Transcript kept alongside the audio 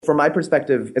From my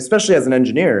perspective, especially as an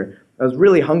engineer, I was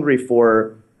really hungry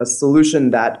for a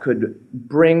solution that could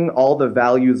bring all the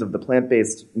values of the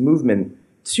plant-based movement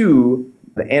to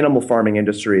the animal farming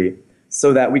industry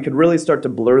so that we could really start to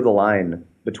blur the line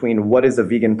between what is a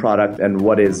vegan product and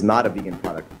what is not a vegan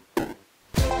product.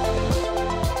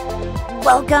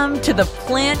 Welcome to the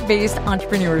Plant-Based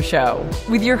Entrepreneur Show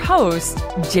with your host,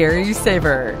 Jerry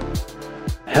Saver.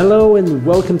 Hello and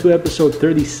welcome to episode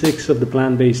 36 of the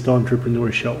Plant-Based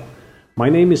Entrepreneur Show. My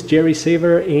name is Jerry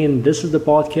Saver and this is the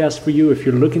podcast for you if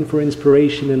you're looking for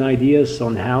inspiration and ideas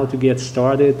on how to get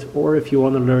started or if you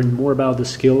want to learn more about the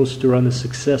skills to run a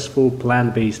successful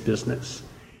plant-based business.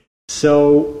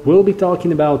 So we'll be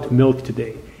talking about milk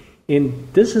today. And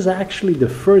this is actually the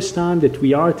first time that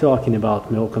we are talking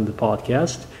about milk on the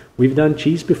podcast. We've done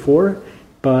cheese before,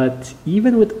 but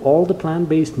even with all the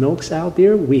plant-based milks out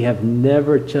there, we have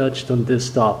never touched on this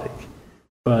topic.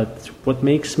 But what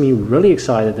makes me really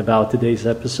excited about today's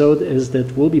episode is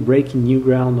that we'll be breaking new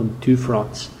ground on two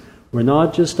fronts. We're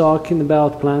not just talking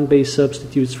about plant-based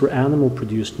substitutes for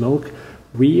animal-produced milk.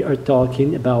 We are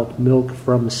talking about milk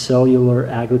from cellular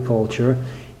agriculture.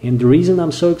 And the reason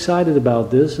I'm so excited about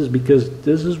this is because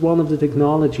this is one of the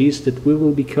technologies that we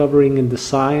will be covering in the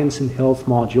Science and Health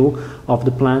module of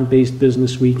the Plant-Based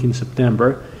Business Week in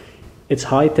September. It's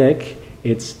high-tech.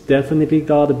 It's definitely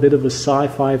got a bit of a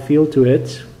sci-fi feel to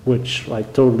it, which I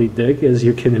totally dig, as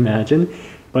you can imagine.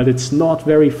 But it's not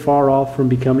very far off from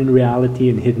becoming reality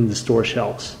and hitting the store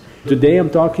shelves. Today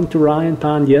I'm talking to Ryan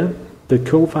Pandya, the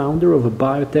co-founder of a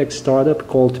biotech startup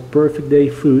called Perfect Day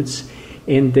Foods.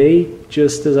 And they,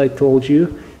 just as I told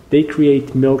you, they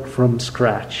create milk from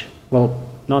scratch. Well,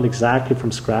 not exactly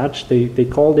from scratch. They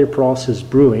call their process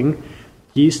brewing.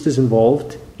 Yeast is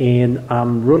involved, and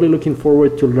I'm really looking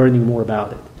forward to learning more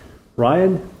about it.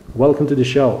 Ryan, welcome to the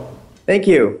show. Thank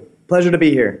you. Pleasure to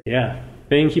be here. Yeah,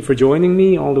 thank you for joining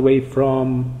me all the way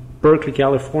from Berkeley,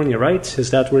 California, right? Is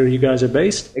that where you guys are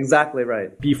based? Exactly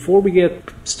right. Before we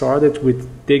get started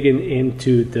with digging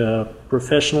into the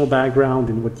professional background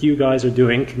and what you guys are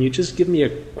doing, can you just give me a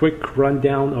quick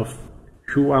rundown of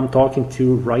who I'm talking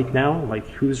to right now? Like,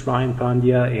 who's Ryan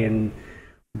Pandya and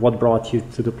what brought you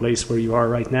to the place where you are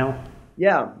right now?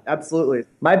 Yeah, absolutely.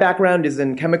 My background is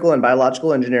in chemical and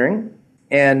biological engineering.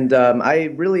 And I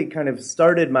really kind of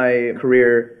started my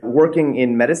career working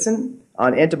in medicine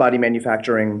on antibody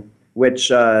manufacturing, which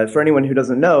for anyone who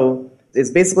doesn't know,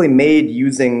 is basically made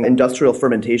using industrial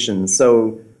fermentation.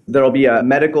 So there'll be a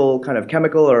medical kind of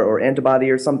chemical or antibody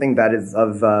or something that is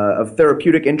of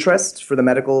therapeutic interest for the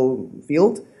medical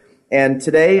field. And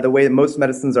today, the way that most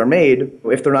medicines are made,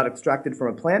 if they're not extracted from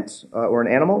a plant or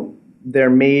an animal, they're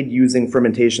made using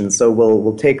fermentation. So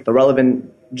we'll take the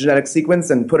relevant genetic sequence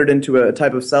and put it into a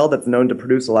type of cell that's known to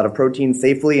produce a lot of protein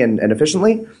safely and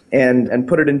efficiently, and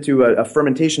put it into a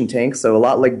fermentation tank, so a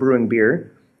lot like brewing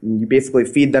beer. You basically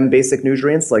feed them basic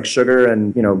nutrients like sugar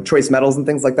and trace metals and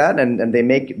things like that, and they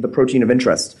make the protein of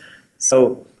interest.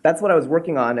 So that's what I was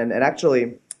working on, and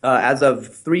actually, as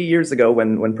of 3 years ago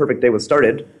when Perfect Day was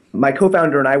started, my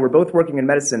co-founder and I were both working in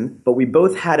medicine, but we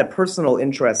both had a personal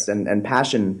interest and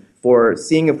passion for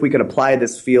seeing if we could apply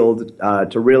this field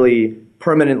to really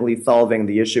permanently solving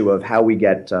the issue of how we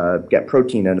get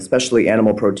protein, and especially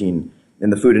animal protein, in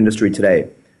the food industry today.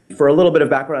 For a little bit of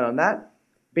background on that,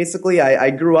 basically I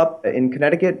grew up in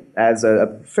Connecticut as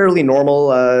a fairly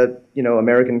normal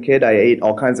American kid. I ate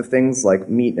all kinds of things like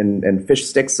meat and fish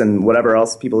sticks and whatever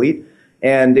else people eat.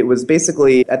 And it was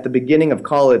basically at the beginning of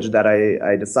college that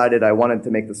I decided I wanted to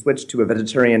make the switch to a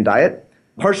vegetarian diet,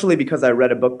 partially because I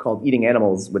read a book called Eating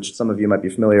Animals, which some of you might be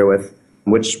familiar with,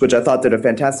 which I thought did a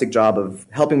fantastic job of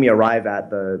helping me arrive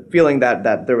at the feeling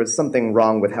that there was something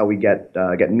wrong with how we get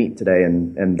meat today,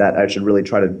 and that I should really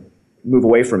try to move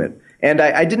away from it. And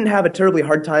I didn't have a terribly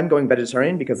hard time going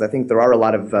vegetarian because I think there are a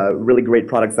lot of really great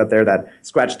products out there that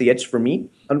scratch the itch for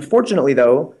meat. Unfortunately,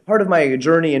 though, part of my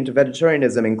journey into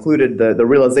vegetarianism included the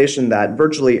realization that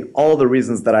virtually all the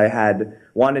reasons that I had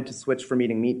wanted to switch from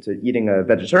eating meat to eating a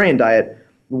vegetarian diet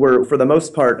were, for the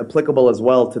most part, applicable as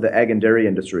well to the egg and dairy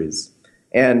industries.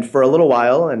 And for a little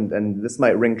while, and this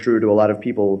might ring true to a lot of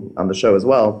people on the show as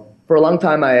well, for a long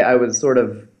time I was sort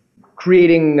of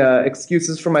creating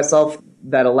excuses for myself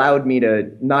that allowed me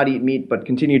to not eat meat but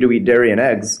continue to eat dairy and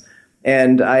eggs.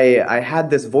 And I had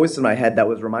this voice in my head that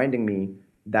was reminding me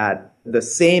that the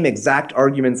same exact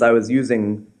arguments I was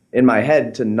using in my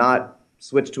head to not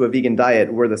switch to a vegan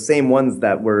diet were the same ones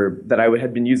that I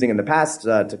had been using in the past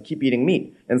to keep eating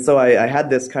meat. And so I had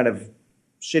this kind of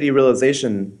shitty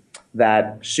realization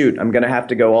that, shoot, I'm going to have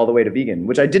to go all the way to vegan,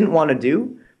 which I didn't want to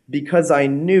do because I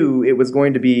knew it was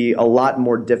going to be a lot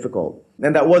more difficult.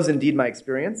 And that was indeed my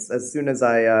experience. As soon as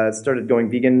I started going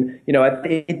vegan,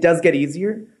 it does get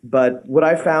easier. But what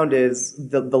I found is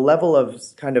the level of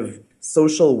kind of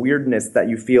social weirdness that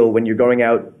you feel when you're going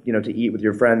out, to eat with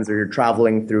your friends, or you're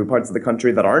traveling through parts of the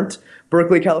country that aren't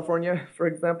Berkeley, California, for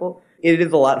example. It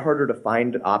is a lot harder to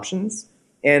find options.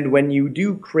 And when you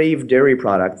do crave dairy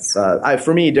products,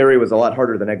 for me, dairy was a lot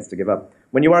harder than eggs to give up.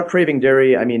 When you are craving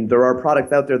dairy, there are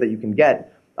products out there that you can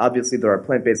get. Obviously, there are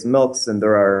plant-based milks, and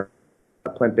there are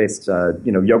plant-based,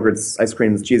 yogurts, ice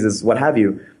creams, cheeses, what have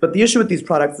you. But the issue with these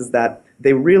products is that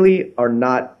they really are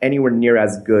not anywhere near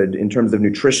as good in terms of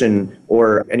nutrition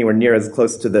or anywhere near as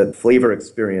close to the flavor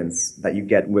experience that you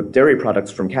get with dairy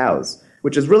products from cows,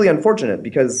 which is really unfortunate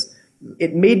because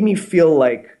it made me feel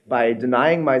like by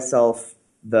denying myself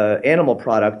the animal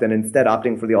product and instead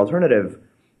opting for the alternative,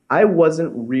 I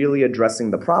wasn't really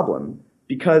addressing the problem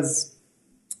because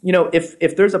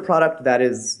if there's a product that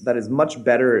is much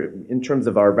better in terms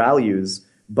of our values,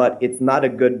 but it's not a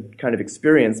good kind of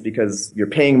experience because you're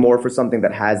paying more for something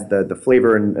that has the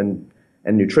flavor and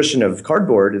nutrition of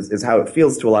cardboard is how it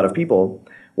feels to a lot of people.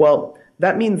 Well,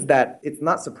 that means that it's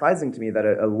not surprising to me that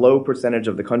a low percentage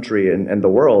of the country and the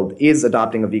world is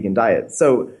adopting a vegan diet.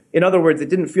 So, in other words, it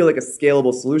didn't feel like a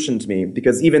scalable solution to me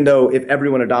because even though if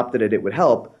everyone adopted it, it would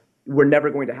help, we're never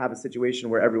going to have a situation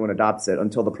where everyone adopts it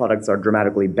until the products are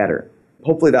dramatically better.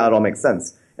 Hopefully that all makes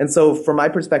sense. And so from my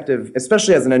perspective,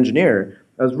 especially as an engineer,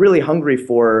 I was really hungry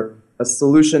for a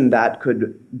solution that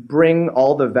could bring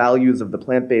all the values of the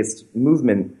plant-based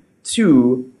movement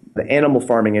to the animal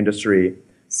farming industry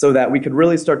so that we could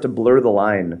really start to blur the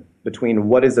line between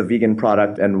what is a vegan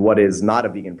product and what is not a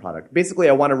vegan product. Basically,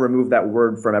 I want to remove that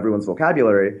word from everyone's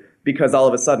vocabulary because all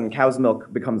of a sudden cow's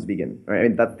milk becomes vegan.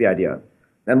 Right? That's the idea.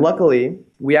 And luckily,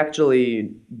 we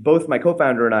actually, both my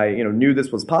co-founder and I, knew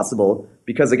this was possible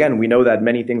because, again, we know that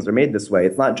many things are made this way.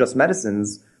 It's not just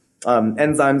medicines.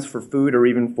 Enzymes for food or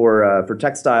even for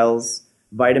textiles,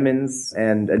 vitamins,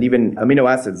 and even amino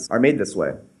acids are made this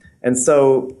way. And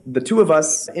so the two of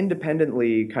us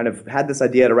independently kind of had this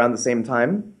idea at around the same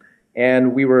time.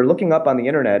 And we were looking up on the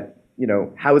internet,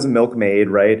 how is milk made,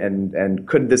 right? And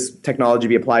could this technology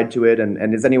be applied to it?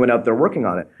 And is anyone out there working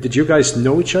on it? Did you guys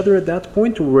know each other at that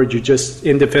point, or were you just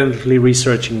independently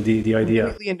researching the idea?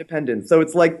 Completely independent. So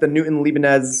it's like the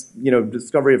Newton-Leibniz,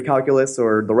 discovery of calculus,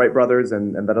 or the Wright brothers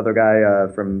and that other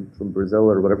guy from Brazil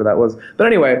or whatever that was. But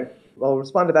anyway, I'll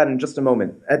respond to that in just a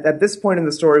moment. At this point in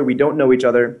the story, we don't know each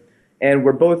other. And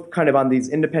we're both kind of on these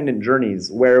independent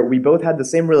journeys where we both had the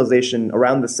same realization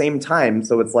around the same time.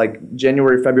 So it's like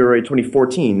January, February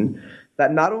 2014,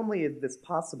 that not only is this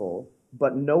possible,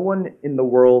 but no one in the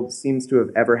world seems to have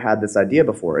ever had this idea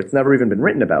before. It's never even been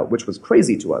written about, which was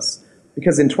crazy to us.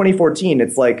 Because in 2014,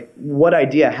 it's like, what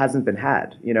idea hasn't been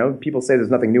had? People say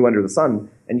there's nothing new under the sun,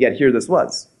 and yet here this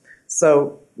was.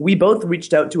 So we both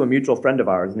reached out to a mutual friend of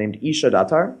ours named Isha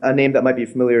Datar, a name that might be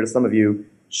familiar to some of you.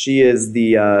 She is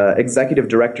the executive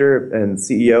director and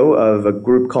CEO of a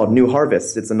group called New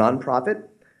Harvest. It's a nonprofit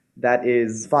that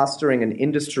is fostering an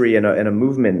industry and a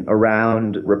movement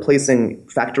around replacing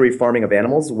factory farming of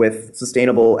animals with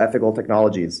sustainable, ethical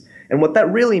technologies. And what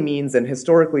that really means, and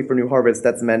historically for New Harvest,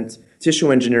 that's meant tissue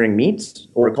engineering meat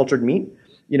or cultured meat,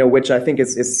 which I think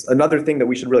is another thing that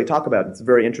we should really talk about. It's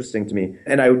very interesting to me.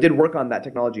 And I did work on that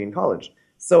technology in college.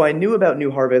 So I knew about New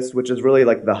Harvest, which is really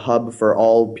like the hub for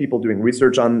all people doing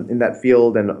research in that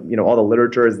field, and all the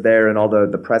literature is there and all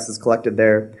the press is collected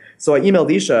there. So I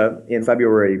emailed Isha in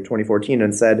February 2014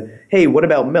 and said, hey, what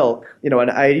about milk? And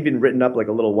I had even written up like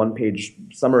a little one-page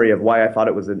summary of why I thought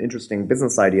it was an interesting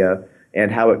business idea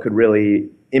and how it could really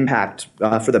impact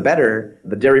for the better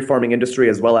the dairy farming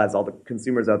industry as well as all the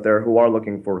consumers out there who are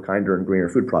looking for kinder and greener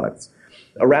food products.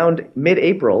 Around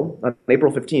mid-April, on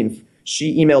April 15th,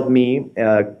 she emailed me,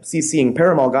 CCing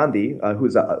Parimal Gandhi,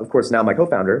 who's, of course, now my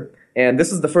co-founder. And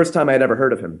this is the first time I had ever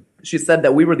heard of him. She said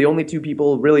that we were the only two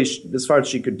people, really, as far as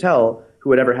she could tell,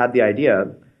 who had ever had the idea.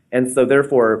 And so,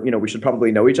 therefore, we should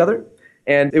probably know each other.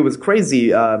 And it was crazy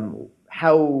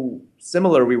how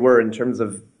similar we were in terms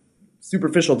of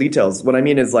superficial details. What I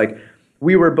mean is, like,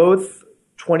 we were both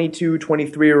 22,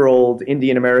 23-year-old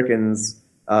Indian Americans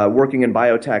working in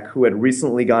biotech who had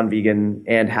recently gone vegan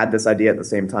and had this idea at the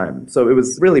same time. So it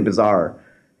was really bizarre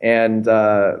and,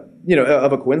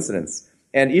 of a coincidence.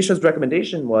 And Isha's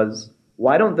recommendation was,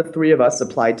 why don't the three of us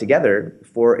apply together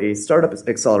for a startup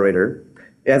accelerator?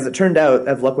 As it turned out,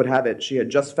 as luck would have it, she had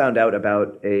just found out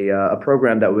about a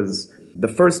program that was the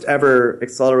first ever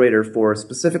accelerator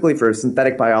specifically for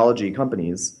synthetic biology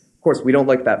companies. Of course, we don't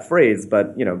like that phrase,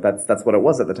 but, that's what it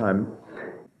was at the time.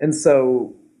 And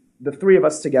so the three of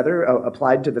us together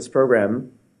applied to this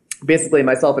program, basically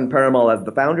myself and Parimal as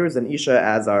the founders and Isha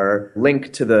as our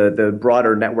link to the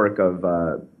broader network of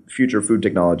future food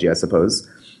technology, I suppose.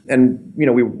 And,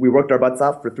 we worked our butts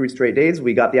off for 3 straight days.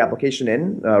 We got the application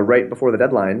in right before the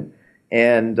deadline,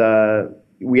 and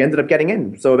we ended up getting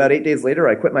in. So about 8 days later,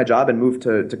 I quit my job and moved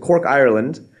to Cork,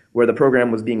 Ireland, where the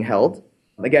program was being held.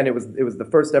 Again, it was the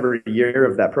first ever year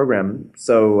of that program.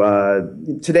 So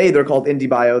today they're called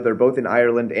IndieBio. They're both in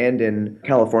Ireland and in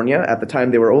California. At the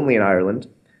time, they were only in Ireland.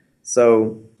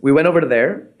 So we went over to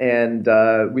there, and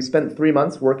we spent 3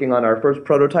 months working on our first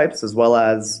prototypes, as well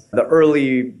as the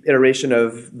early iteration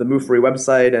of the Move Free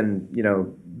website and,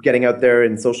 getting out there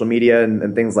in social media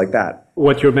and things like that.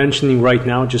 What you're mentioning right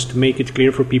now, just to make it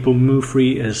clear for people, Move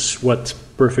Free is what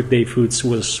Perfect Day Foods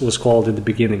was called in the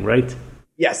beginning, right?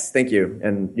 Yes, thank you.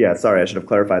 And yeah, sorry, I should have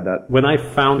clarified that. When I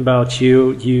found about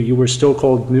you were still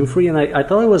called Move Free, and I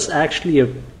thought it was actually a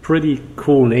pretty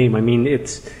cool name. I mean,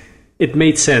 it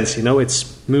made sense,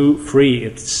 it's Move Free.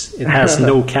 It has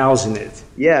no cows in it.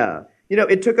 Yeah.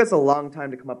 It took us a long time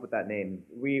to come up with that name.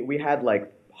 We had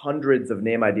like hundreds of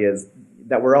name ideas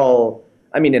that were all,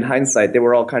 in hindsight, they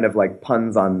were all kind of like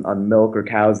puns on milk or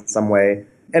cows in some way.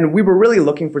 And we were really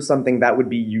looking for something that would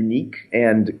be unique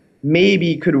and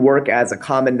maybe could work as a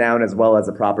common noun as well as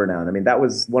a proper noun. That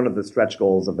was one of the stretch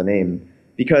goals of the name,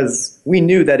 because we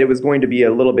knew that it was going to be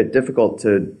a little bit difficult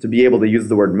to be able to use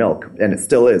the word milk, and it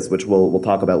still is, which we'll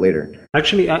talk about later.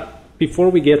 Actually, before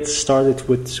we get started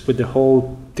with the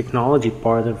whole technology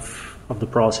part of the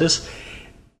process,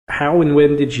 how and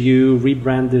when did you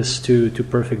rebrand this to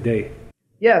Perfect Day?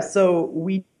 Yeah, so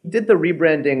we did the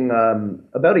rebranding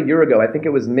about a year ago. I think it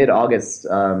was mid-August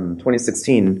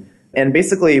 2016. And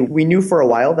basically, we knew for a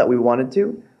while that we wanted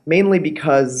to, mainly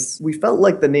because we felt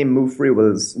like the name Move Free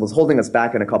was holding us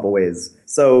back in a couple ways.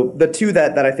 So the two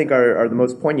that I think are the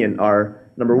most poignant are,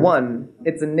 number one,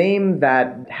 it's a name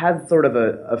that has sort of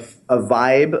a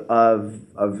vibe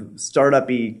of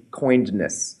startup-y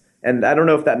coinedness. And I don't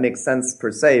know if that makes sense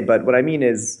per se, but what I mean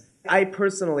is I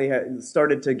personally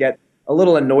started to get a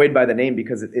little annoyed by the name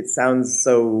because it sounds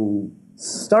so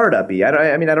startup-y. I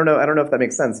don't know if that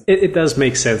makes sense. It does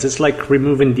make sense. It's like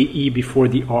removing the E before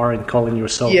the R and calling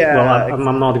yourself. Yeah, well,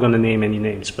 I'm not going to name any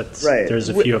names, but right. There's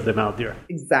a few of them out there.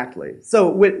 Exactly. So,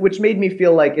 which made me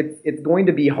feel like it's going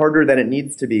to be harder than it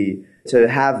needs to be to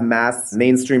have mass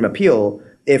mainstream appeal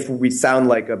if we sound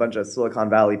like a bunch of Silicon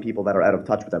Valley people that are out of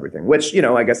touch with everything, which,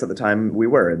 I guess at the time we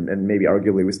were, and maybe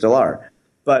arguably we still are.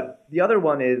 But the other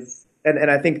one is, and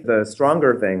I think the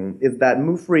stronger thing is that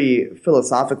Move Free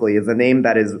philosophically is a name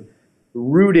that is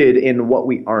rooted in what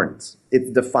we aren't.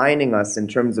 It's defining us in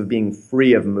terms of being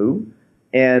free of moo.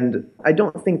 And I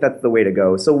don't think that's the way to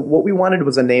go. So what we wanted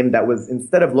was a name that was,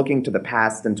 instead of looking to the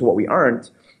past and to what we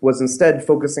aren't, was instead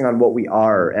focusing on what we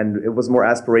are. And it was more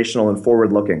aspirational and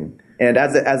forward-looking. And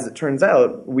as it turns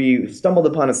out, we stumbled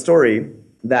upon a story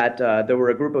that there were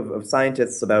a group of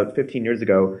scientists about 15 years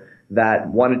ago that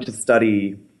wanted to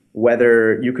study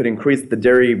whether you could increase the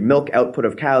dairy milk output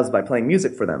of cows by playing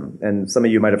music for them. And some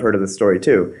of you might have heard of this story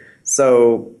too.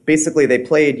 So basically they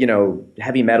played,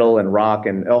 heavy metal and rock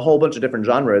and a whole bunch of different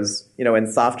genres,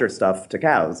 and softer stuff to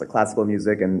cows, like classical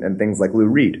music and things like Lou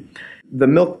Reed. The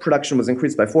milk production was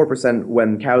increased by 4%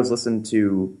 when cows listened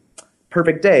to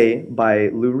Perfect Day by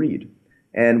Lou Reed.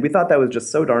 And we thought that was just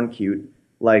so darn cute.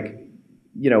 Like,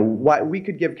 why we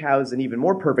could give cows an even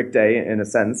more perfect day, in a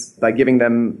sense, by giving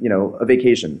them, a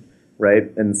vacation,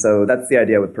 right? And so that's the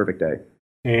idea with Perfect Day.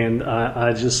 And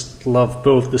I just love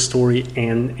both the story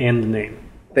and the name.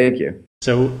 Thank you.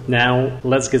 So now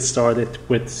let's get started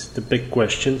with the big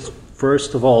questions.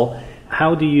 First of all,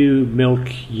 how do you milk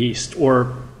yeast?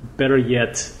 Or better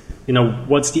yet,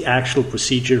 what's the actual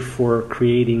procedure for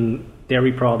creating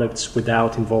dairy products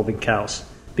without involving cows?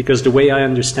 Because the way I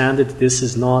understand it, this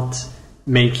is not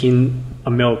making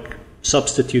a milk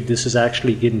substitute. This is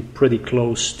actually getting pretty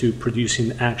close to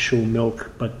producing actual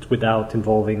milk, but without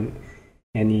involving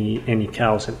any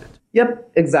cows in it.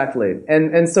 Yep, exactly.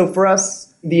 And so for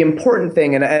us, the important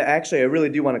thing, and I really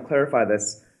do want to clarify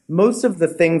this, most of the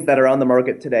things that are on the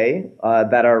market today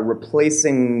that are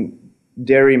replacing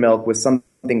dairy milk with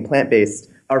something plant-based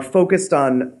are focused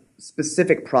on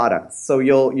specific products. So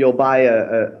you'll buy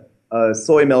a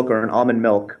soy milk or an almond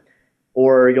milk,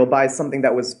 or you'll buy something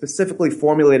that was specifically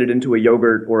formulated into a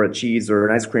yogurt or a cheese or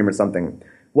an ice cream or something.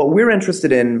 What we're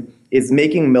interested in is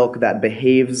making milk that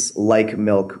behaves like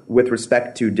milk with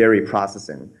respect to dairy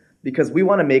processing, because we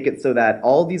want to make it so that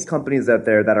all these companies out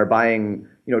there that are buying,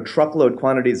 truckload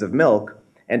quantities of milk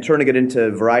and turning it into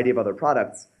a variety of other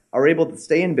products are able to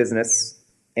stay in business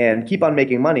and keep on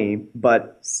making money,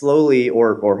 but slowly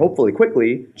or hopefully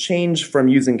quickly change from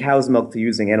using cow's milk to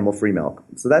using animal-free milk.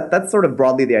 So that's sort of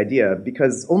broadly the idea,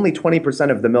 because only 20%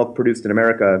 of the milk produced in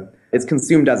America is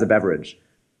consumed as a beverage.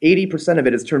 80% of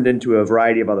it is turned into a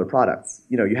variety of other products.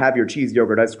 You have your cheese,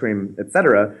 yogurt, ice cream,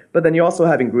 etc., but then you also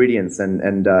have ingredients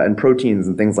and proteins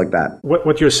and things like that.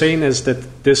 What you're saying is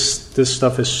that this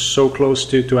stuff is so close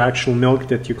to actual milk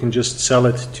that you can just sell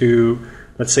it to,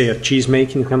 let's say, a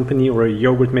cheese-making company or a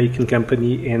yogurt-making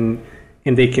company, and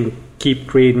they can keep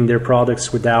creating their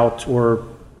products without, or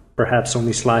perhaps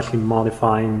only slightly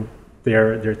modifying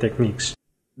their techniques.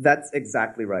 That's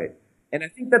exactly right. And I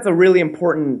think that's a really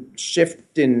important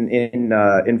shift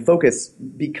in focus,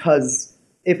 because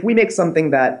if we make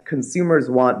something that consumers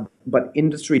want but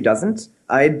industry doesn't,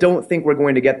 I don't think we're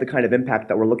going to get the kind of impact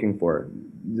that we're looking for.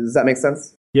 Does that make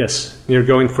sense? Yes, you're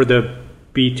going for the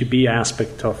B2B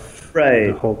aspect of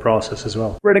the whole process as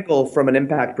well. Critical from an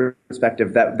impact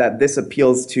perspective that this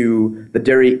appeals to the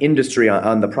dairy industry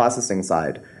on the processing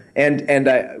side. And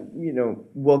I,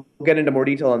 we'll get into more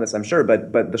detail on this, I'm sure,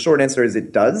 but the short answer is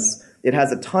it does. It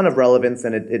has a ton of relevance,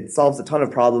 and it solves a ton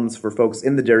of problems for folks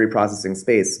in the dairy processing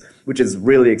space, which is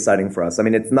really exciting for us. I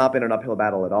mean, it's not been an uphill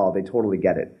battle at all. They totally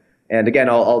get it. And again,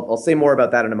 I'll say more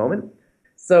about that in a moment.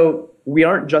 So we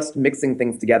aren't just mixing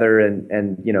things together and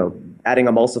adding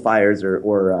emulsifiers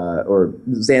or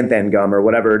xanthan gum or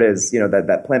whatever it is,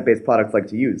 that plant-based products like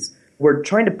to use. We're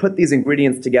trying to put these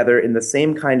ingredients together in the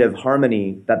same kind of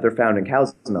harmony that they're found in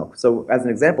cow's milk. So as an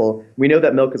example, we know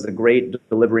that milk is a great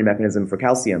delivery mechanism for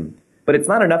calcium, but it's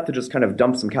not enough to just kind of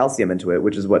dump some calcium into it,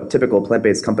 which is what typical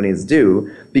plant-based companies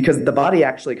do, because the body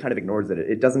actually kind of ignores it.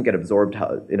 It doesn't get absorbed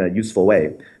in a useful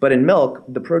way. But in milk,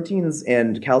 the proteins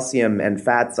and calcium and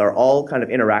fats are all kind of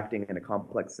interacting in a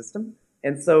complex system.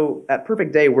 And so at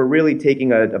Perfect Day, we're really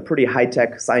taking a pretty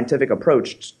high-tech scientific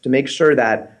approach to make sure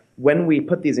that when we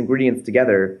put these ingredients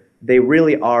together, they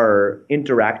really are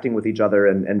interacting with each other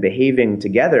and behaving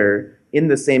together in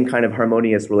the same kind of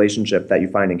harmonious relationship that you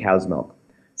find in cow's milk.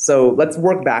 So let's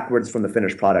work backwards from the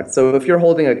finished product. So if you're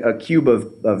holding a cube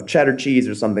of cheddar cheese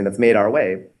or something that's made our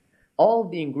way, all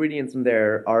of the ingredients in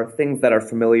there are things that are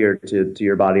familiar to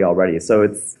your body already. So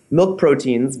it's milk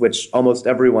proteins, which almost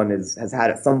everyone has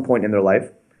had at some point in their life,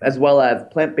 as well as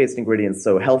plant-based ingredients,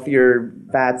 so healthier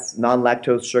fats,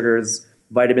 non-lactose sugars,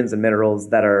 vitamins and minerals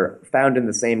that are found in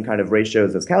the same kind of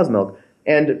ratios as cow's milk.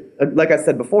 And like I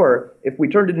said before, if we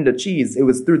turned it into cheese, it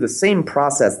was through the same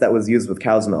process that was used with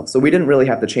cow's milk. So we didn't really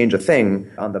have to change a thing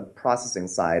on the processing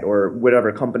side or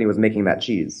whatever company was making that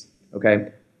cheese.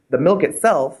 Okay? The milk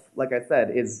itself, like I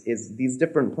said, is these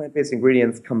different plant-based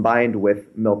ingredients combined with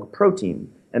milk protein.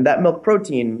 And that milk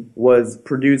protein was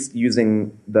produced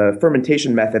using the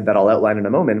fermentation method that I'll outline in a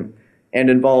moment and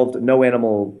involved no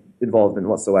animal involvement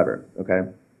whatsoever. Okay?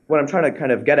 What I'm trying to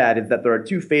kind of get at is that there are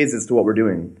two phases to what we're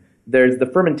doing. There's the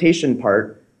fermentation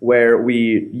part, where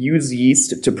we use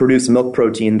yeast to produce milk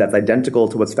protein that's identical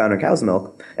to what's found in cow's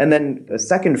milk. And then a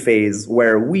second phase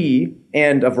where we,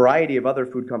 and a variety of other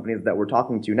food companies that we're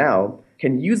talking to now,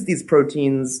 can use these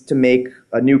proteins to make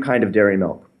a new kind of dairy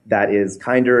milk that is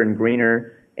kinder and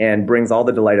greener and brings all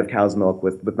the delight of cow's milk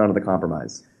with none of the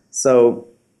compromise. So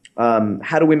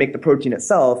how do we make the protein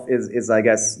itself is I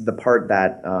guess, the part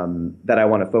that I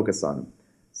want to focus on.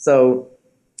 So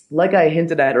like I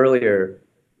hinted at earlier,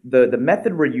 the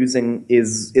method we're using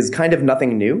is kind of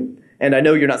nothing new. And I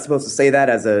know you're not supposed to say that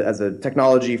as a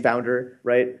technology founder,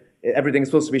 right? Everything's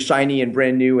supposed to be shiny and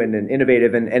brand new and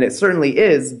innovative, and it certainly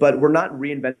is, but we're not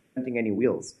reinventing any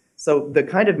wheels. So the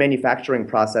kind of manufacturing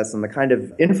process and the kind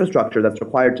of infrastructure that's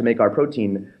required to make our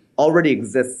protein already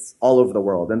exists all over the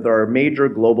world. And there are major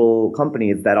global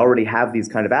companies that already have these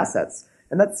kind of assets.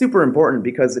 And that's super important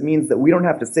because it means that we don't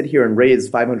have to sit here and raise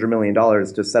 $500 million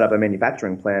to set up a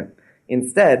manufacturing plant.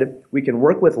 Instead, we can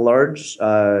work with large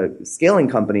scaling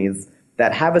companies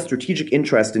that have a strategic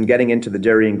interest in getting into the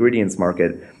dairy ingredients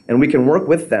market, and we can work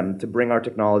with them to bring our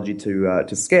technology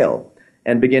to scale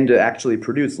and begin to actually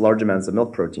produce large amounts of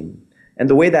milk protein. And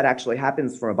the way that actually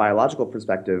happens from a biological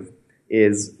perspective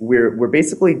is we're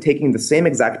basically taking the same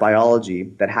exact biology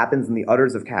that happens in the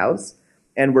udders of cows,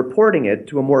 and we're porting it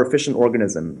to a more efficient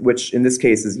organism, which in this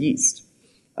case is yeast.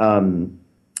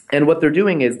 And what they're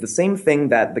doing is the same thing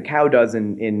that the cow does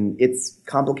in its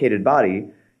complicated body.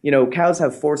 Cows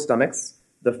have 4 stomachs.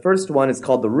 The first one is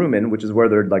called the rumen, which is where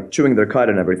they're like chewing their cud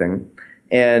and everything.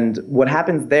 And what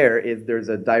happens there is there's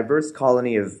a diverse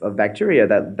colony of bacteria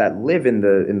that live in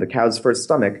the cow's first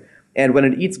stomach. And when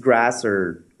it eats grass,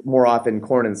 or more often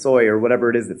corn and soy or whatever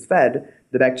it is it's fed,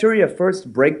 the bacteria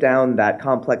first break down that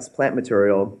complex plant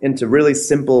material into really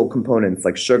simple components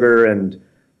like sugar and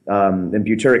and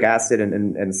butyric acid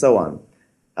and so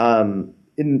on.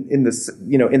 In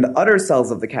the udder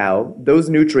cells of the cow, those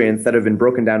nutrients that have been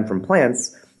broken down from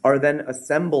plants are then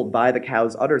assembled by the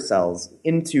cow's udder cells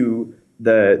into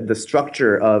the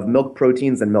structure of milk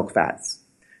proteins and milk fats.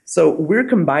 So we're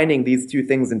combining these two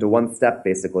things into one step,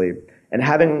 basically,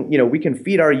 and we can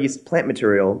feed our yeast plant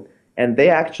material, and they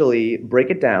actually break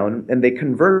it down and they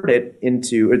convert it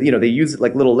into, they use it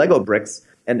like little Lego bricks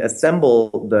and assemble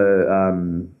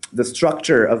the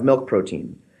structure of milk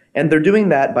protein. And they're doing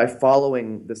that by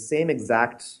following the same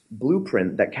exact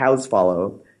blueprint that cows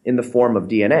follow in the form of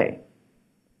DNA.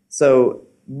 So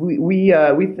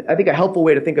I think a helpful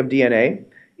way to think of DNA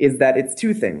is that it's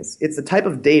two things. It's a type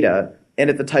of data and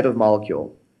it's a type of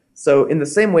molecule. So in the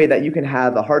same way that you can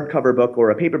have a hardcover book or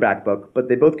a paperback book, but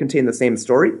they both contain the same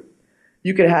story,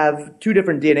 you could have two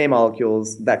different DNA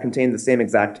molecules that contain the same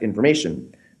exact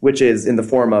information, which is in the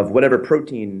form of whatever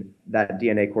protein that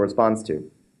DNA corresponds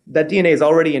to. That DNA is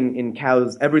already in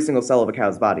cows, every single cell of a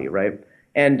cow's body, right?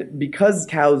 And because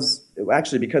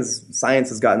science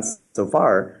has gotten so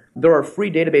far, there are free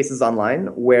databases online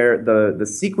where the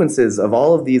sequences of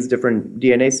all of these different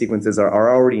DNA sequences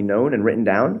are already known and written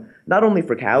down, not only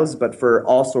for cows, but for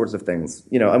all sorts of things.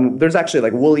 There's actually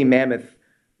like woolly mammoth,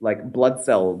 like blood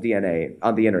cell DNA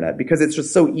on the internet because it's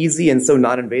just so easy and so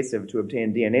non-invasive to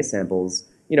obtain DNA samples.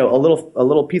 A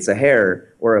little piece of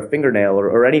hair or a fingernail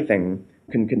or anything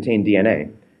can contain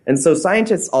DNA. And so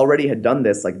scientists already had done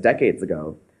this like decades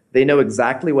ago. They know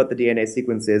exactly what the DNA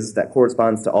sequence is that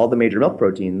corresponds to all the major milk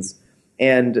proteins.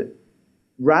 And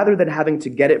rather than having to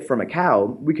get it from a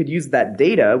cow, we could use that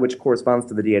data, which corresponds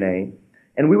to the DNA,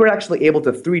 and we were actually able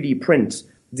to 3D print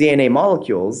DNA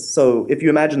molecules. So if you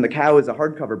imagine the cow is a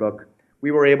hardcover book,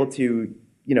 we were able to,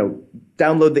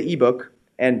 download the ebook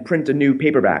and print a new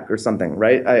paperback or something,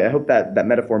 right? I hope that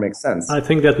metaphor makes sense. I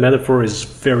think that metaphor is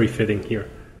very fitting here.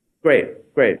 Great.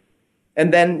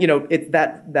 And then, it's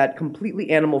that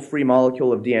completely animal-free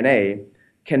molecule of DNA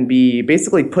can be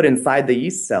basically put inside the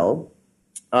yeast cell,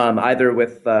 either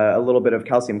with a little bit of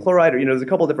calcium chloride, or, there's a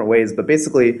couple different ways, but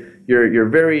basically you're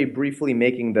very briefly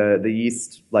making the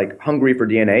yeast like hungry for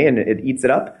DNA and it eats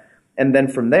it up. And then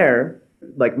from there,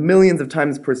 like millions of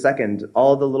times per second,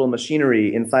 all the little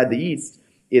machinery inside the yeast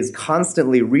is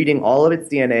constantly reading all of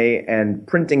its DNA and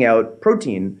printing out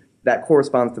protein that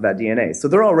corresponds to that DNA. So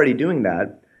they're already doing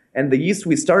that. And the yeast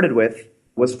we started with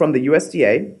was from the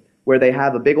USDA, where they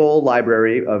have a big old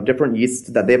library of different yeasts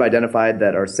that they've identified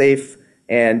that are safe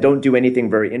and don't do anything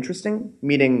very interesting,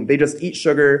 meaning they just eat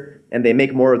sugar and they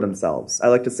make more of themselves. I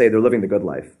like to say they're living the good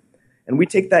life. And we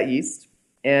take that yeast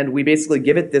and we basically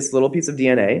give it this little piece of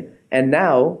DNA. And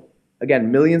now,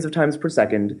 again, millions of times per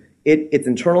second, its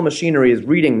internal machinery is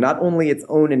reading not only its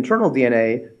own internal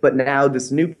DNA, but now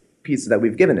this new piece that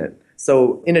we've given it.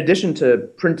 So in addition to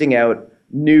printing out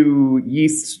new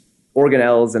yeast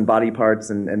organelles and body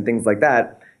parts and things like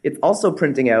that, it's also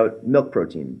printing out milk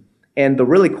protein. And the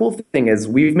really cool thing is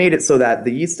we've made it so that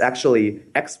the yeast actually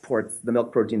exports the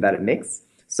milk protein that it makes.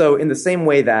 So in the same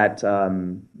way that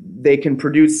they can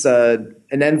produce an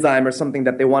enzyme or something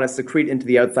that they want to secrete into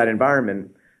the outside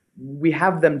environment, we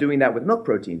have them doing that with milk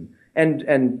protein.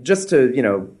 And just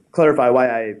to clarify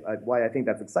why I think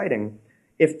that's exciting,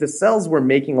 if the cells were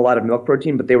making a lot of milk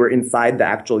protein but they were inside the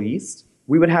actual yeast,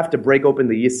 we would have to break open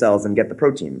the yeast cells and get the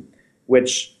protein,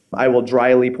 which I will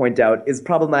dryly point out is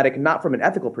problematic not from an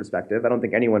ethical perspective. I don't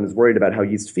think anyone is worried about how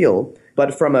yeast feel,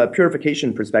 but from a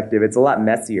purification perspective, it's a lot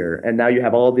messier. And now you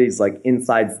have all these like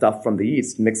inside stuff from the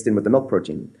yeast mixed in with the milk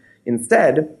protein.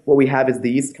 Instead, what we have is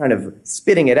the yeast kind of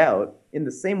spitting it out in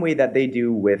the same way that they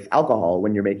do with alcohol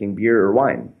when you're making beer or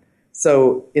wine.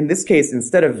 So in this case,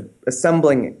 instead of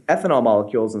assembling ethanol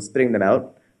molecules and spitting them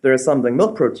out, they're assembling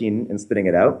milk protein and spitting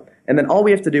it out. And then all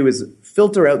we have to do is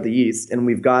filter out the yeast, and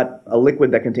we've got a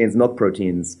liquid that contains milk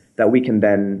proteins that we can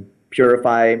then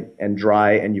purify and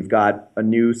dry, and you've got a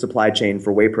new supply chain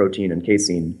for whey protein and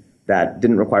casein that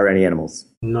didn't require any animals.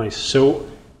 Nice. So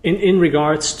in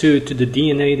regards to the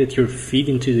DNA that you're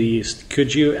feeding to the yeast,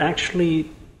 could you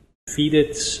actually feed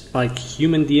it like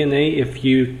human DNA if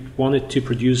you wanted to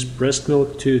produce breast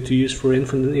milk to use for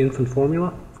infant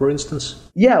formula, for instance?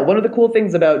 Yeah, one of the cool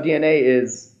things about DNA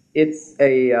is it's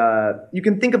you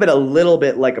can think of it a little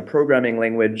bit like a programming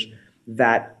language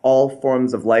that all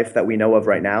forms of life that we know of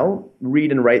right now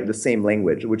read and write the same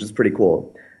language, which is pretty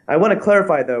cool. I want to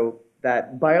clarify, though,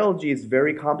 that biology is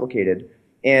very complicated.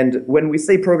 And when we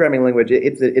say programming language,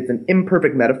 it's an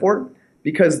imperfect metaphor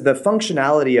because the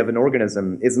functionality of an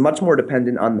organism is much more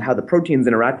dependent on how the proteins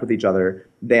interact with each other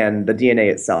than the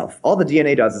DNA itself. All the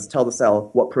DNA does is tell the cell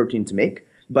what protein to make.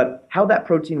 But how that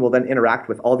protein will then interact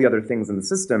with all the other things in the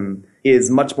system is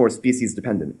much more species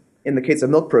dependent. In the case of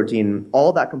milk protein,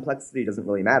 all that complexity doesn't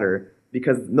really matter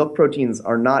because milk proteins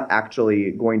are not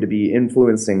actually going to be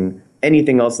influencing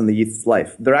anything else in the yeast's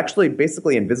life. They're actually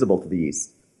basically invisible to the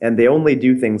yeast, and they only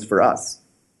do things for us.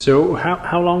 So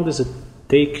how long does it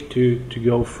take to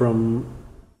go from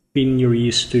feeding your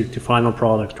yeast to final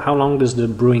product? How long does the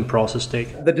brewing process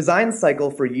take? The design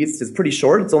cycle for yeast is pretty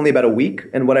short. It's only about a week.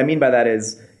 And what I mean by that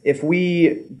is if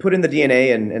we put in the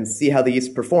DNA and see how the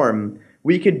yeast perform,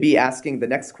 we could be asking the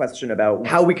next question about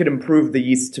how we could improve the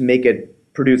yeast to make it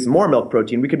produce more milk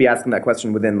protein. We could be asking that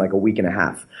question within like a week and a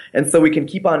half. And so we can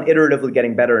keep on iteratively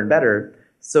getting better and better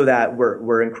so that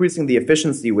we're increasing the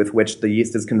efficiency with which the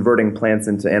yeast is converting plants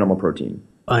into animal protein.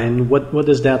 And what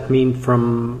does that mean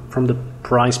from the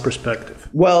price perspective?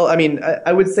 Well, I mean,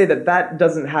 I would say that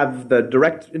doesn't have the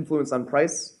direct influence on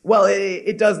price. Well,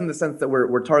 it does in the sense that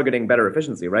we're targeting better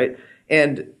efficiency, right?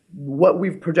 And what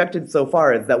we've projected so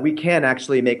far is that we can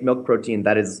actually make milk protein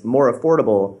that is more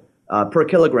affordable per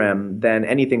kilogram than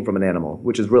anything from an animal,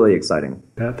 which is really exciting.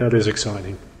 That is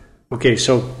exciting. Okay,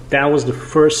 so that was the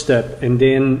first step, and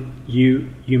then you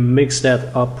mix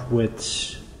that up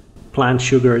with plant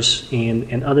sugars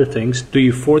and other things. Do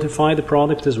you fortify the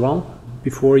product as well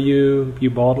before you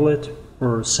bottle it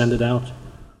or send it out?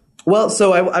 Well,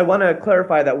 so I want to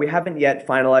clarify that we haven't yet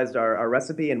finalized our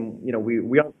recipe, and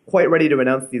we aren't quite ready to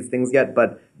announce these things yet,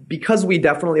 but because we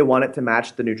definitely want it to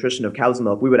match the nutrition of cow's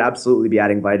milk, we would absolutely be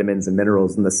adding vitamins and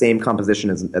minerals in the same composition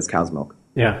as cow's milk.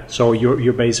 Yeah, so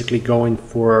you're basically going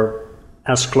for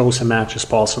as close a match as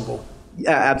possible.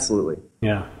 Yeah, absolutely.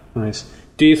 Yeah, nice.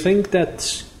 Do you think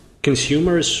that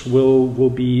consumers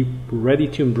will be ready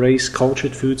to embrace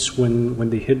cultured foods when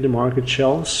they hit the market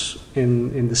shelves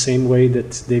in the same way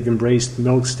that they've embraced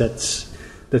milks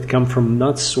that come from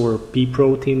nuts or pea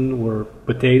protein or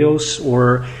potatoes?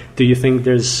 Or do you think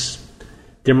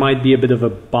there might be a bit of a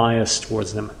bias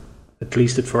towards them, at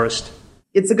least at first?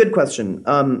 It's a good question.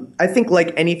 I think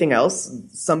like anything else,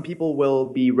 some people will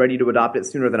be ready to adopt it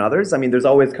sooner than others. I mean, there's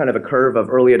always kind of a curve of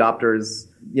early adopters,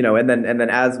 and then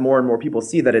as more and more people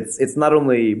see that it's not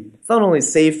only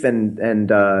safe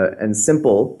and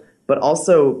simple, but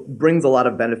also brings a lot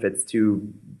of benefits to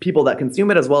people that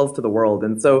consume it as well as to the world.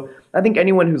 And so I think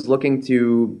anyone who's looking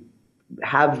to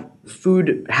have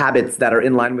food habits that are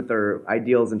in line with their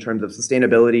ideals in terms of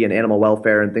sustainability and animal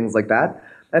welfare and things like that,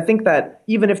 I think that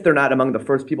even if they're not among the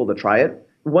first people to try it,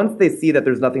 once they see that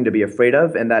there's nothing to be afraid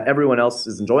of and that everyone else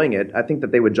is enjoying it, I think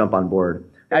that they would jump on board.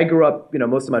 I grew up,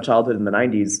 most of my childhood in the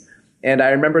 90s, and I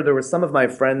remember there were some of my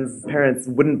friends' parents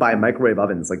wouldn't buy microwave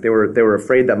ovens. Like they were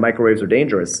afraid that microwaves are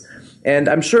dangerous. And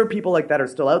I'm sure people like that are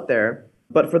still out there,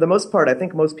 but for the most part, I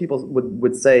think most people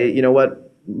would say, you know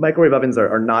what, microwave ovens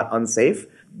are not unsafe.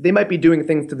 They might be doing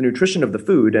things to the nutrition of the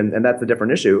food, and that's a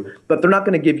different issue, but they're not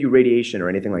going to give you radiation or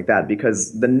anything like that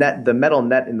because the metal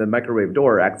net in the microwave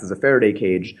door acts as a Faraday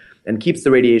cage and keeps the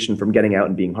radiation from getting out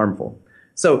and being harmful.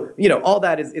 So, all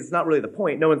that is not really the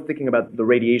point. No one's thinking about the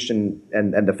radiation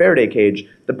and the Faraday cage.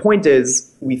 The point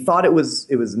is we thought it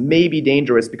was maybe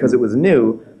dangerous because it was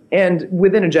new, and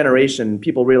within a generation,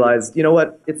 people realized, you know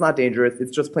what, it's not dangerous,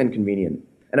 it's just plain convenient.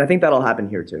 And I think that'll happen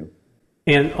here too.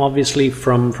 And obviously,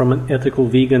 from an ethical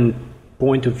vegan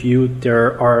point of view,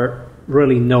 there are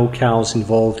really no cows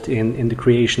involved in the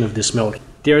creation of this milk.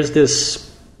 There's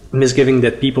this misgiving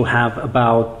that people have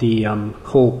about the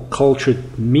whole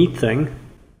cultured meat thing,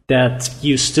 that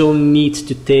you still need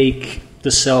to take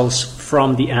the cells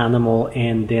from the animal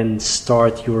and then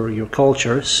start your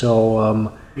culture.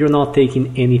 So you're not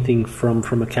taking anything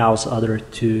from a cow's udder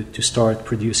to start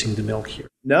producing the milk here.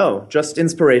 No, just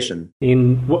inspiration.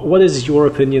 And what is your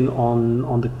opinion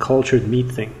on the cultured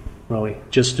meat thing, really?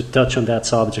 Just to touch on that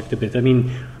subject a bit. I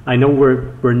mean, I know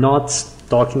we're not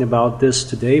talking about this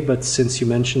today, but since you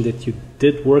mentioned that you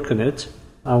did work on it,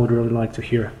 I would really like to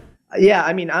hear. Yeah,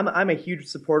 I mean, I'm a huge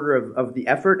supporter of the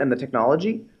effort and the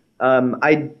technology.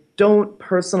 I don't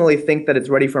personally think that it's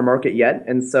ready for market yet,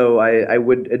 and so I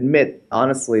would admit,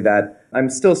 honestly, that I'm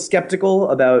still skeptical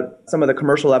about some of the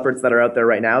commercial efforts that are out there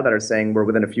right now that are saying we're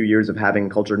within a few years of having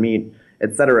cultured meat,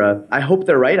 etc. I hope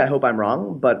they're right. I hope I'm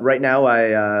wrong, but right now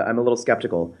I'm a little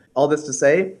skeptical. All this to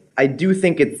say, I do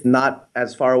think it's not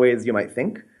as far away as you might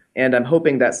think. And I'm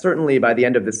hoping that certainly by the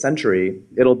end of this century,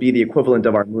 it'll be the equivalent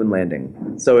of our moon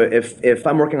landing. So if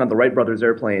I'm working on the Wright brothers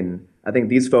airplane, I think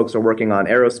these folks are working on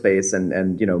aerospace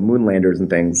and moon landers and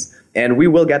things. And we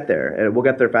will get there. And we'll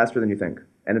get there faster than you think.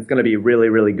 And it's going to be really,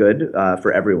 really good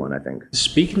for everyone, I think.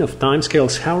 Speaking of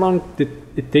timescales, how long did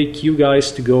it take you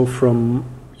guys to go from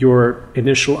your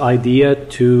initial idea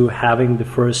to having the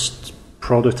first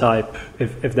prototype,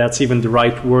 if that's even the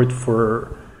right word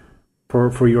for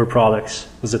your products?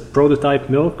 Was it prototype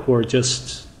milk or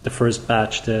just the first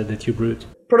batch that you brewed?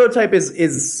 Prototype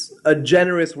is a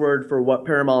generous word for what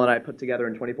Parimal and I put together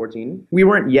in 2014. We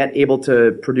weren't yet able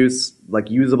to produce like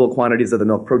usable quantities of the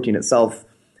milk protein itself.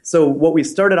 So what we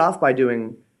started off by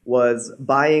doing was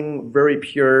buying very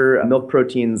pure milk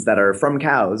proteins that are from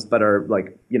cows, but are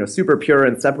like, super pure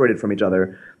and separated from each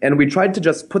other. And we tried to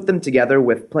just put them together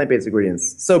with plant-based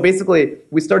ingredients. So basically,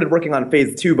 we started working on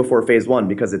phase 2 before phase 1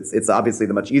 because it's obviously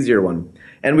the much easier one.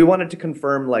 And we wanted to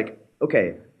confirm like,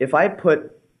 okay, if I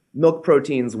put milk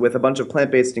proteins with a bunch of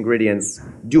plant-based ingredients,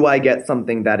 do I get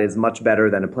something that is much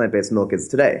better than a plant-based milk is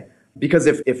today? Because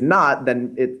if not,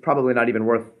 then it's probably not even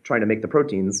worth trying to make the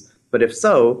proteins. But if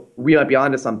so, we might be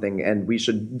onto something, and we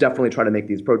should definitely try to make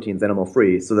these proteins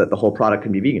animal-free so that the whole product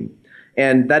can be vegan.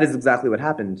 And that is exactly what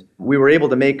happened. We were able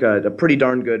to make a pretty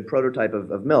darn good prototype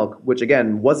of milk, which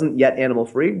again wasn't yet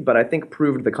animal-free, but I think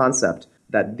proved the concept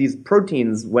that these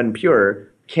proteins, when pure,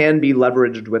 can be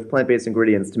leveraged with plant-based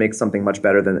ingredients to make something much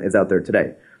better than is out there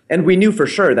today. And we knew for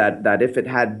sure that if it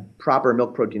had proper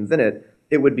milk proteins in it,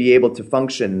 it would be able to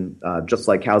function just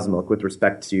like cow's milk with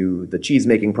respect to the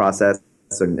cheese-making process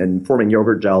and forming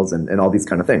yogurt gels and all these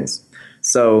kind of things.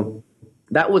 So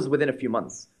that was within a few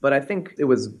months. But I think it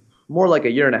was more like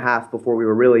a year and a half before we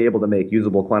were really able to make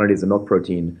usable quantities of milk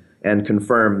protein and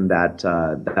confirm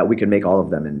that we could make all of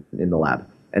them in the lab.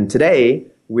 And today,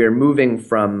 we're moving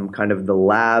from kind of the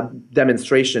lab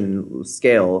demonstration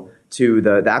scale to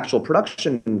the actual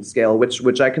production scale,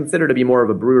 which I consider to be more of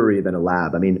a brewery than a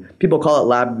lab. I mean, people call it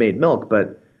lab-made milk,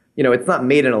 but it's not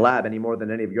made in a lab any more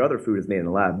than any of your other food is made in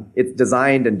a lab. It's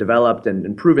designed and developed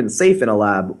and proven safe in a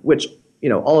lab, which,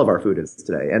 all of our food is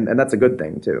today. And that's a good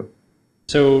thing, too.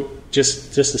 So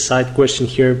just a side question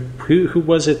here. Who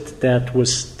was it that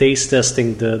was taste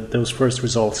testing those first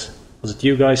results? Was it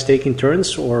you guys taking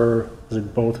turns, or was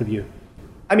it both of you?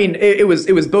 I mean, it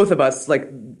was both of us.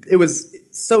 Like, it was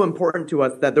so important to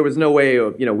us that there was no way,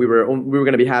 we were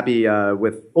going to be happy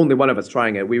with only one of us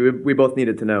trying it. We both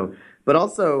needed to know. But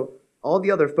also, all the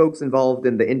other folks involved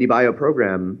in the IndieBio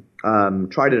program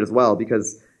tried it as well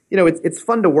because, it's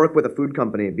fun to work with a food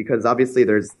company because obviously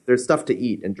there's stuff to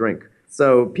eat and drink.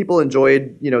 So people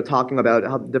enjoyed, talking about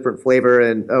how different flavor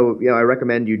and, I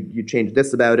recommend you change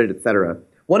this about it, etc.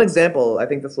 One example, I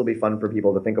think this will be fun for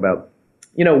people to think about.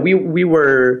 We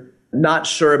were not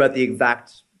sure about the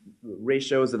exact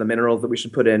ratios of the minerals that we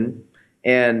should put in.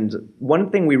 And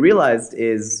one thing we realized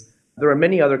is there are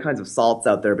many other kinds of salts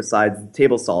out there besides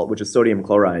table salt, which is sodium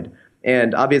chloride.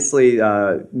 And obviously,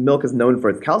 milk is known for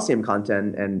its calcium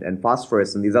content and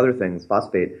phosphorus and these other things,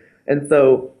 phosphate. And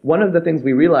so one of the things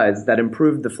we realized that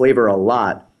improved the flavor a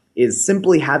lot is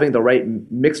simply having the right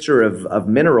mixture of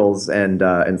minerals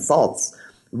and salts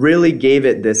really gave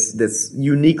it this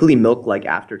uniquely milk-like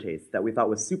aftertaste that we thought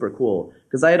was super cool.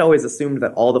 Because I had always assumed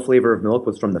that all the flavor of milk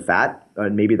was from the fat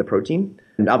and maybe the protein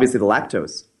and obviously the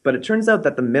lactose. But it turns out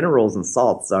that the minerals and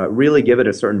salts really give it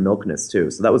a certain milkness too.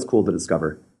 So that was cool to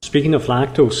discover. Speaking of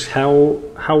lactose,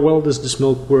 how well does this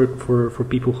milk work for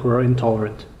people who are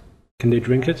intolerant? Can they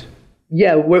drink it?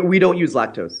 Yeah, we don't use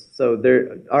lactose. So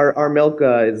our milk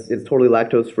is totally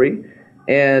lactose-free.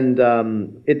 And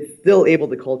it's still able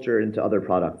to culture into other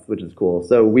products, which is cool.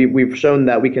 So we've shown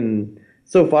that we can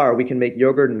make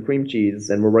yogurt and cream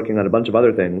cheese, and we're working on a bunch of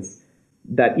other things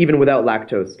that even without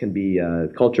lactose can be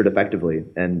cultured effectively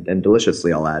and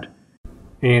deliciously, I'll add.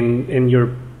 And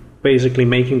you're basically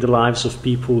making the lives of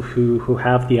people who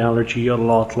have the allergy a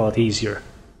lot easier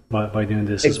by doing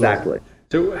this exactly. As well.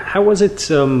 So how was it?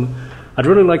 I'd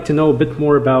really like to know a bit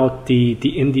more about the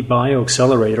IndieBio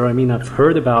Accelerator. I mean, I've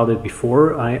heard about it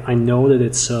before. I know that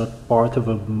it's a part of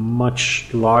a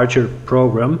much larger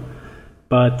program,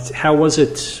 but how was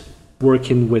it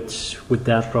working with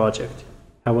that project?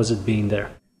 How was it being there?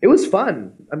 It was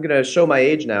fun. I'm going to show my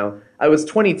age now. I was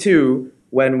 22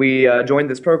 when we joined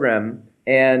this program,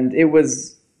 and it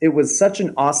was such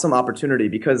an awesome opportunity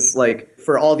because, like,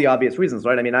 for all the obvious reasons,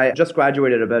 right? I mean, I just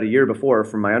graduated about a year before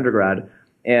from my undergrad,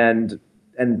 and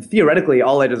theoretically,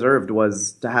 all I deserved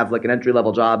was to have like an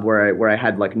entry-level job where I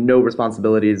had like no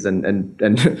responsibilities and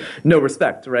no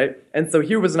respect, right? And so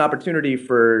here was an opportunity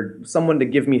for someone to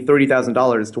give me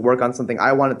 $30,000 to work on something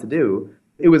I wanted to do.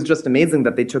 It was just amazing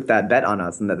that they took that bet on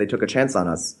us and that they took a chance on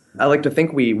us. I like to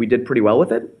think we did pretty well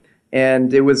with it,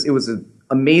 and it was an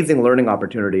amazing learning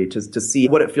opportunity to see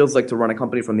what it feels like to run a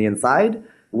company from the inside,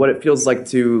 what it feels like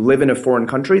to live in a foreign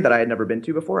country that I had never been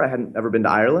to before. I hadn't ever been to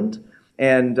Ireland.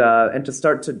 and to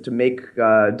start to make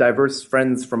diverse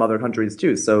friends from other countries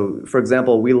too. So, for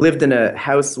example, we lived in a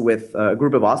house with a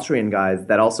group of Austrian guys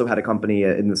that also had a company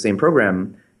in the same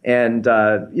program. And,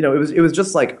 it was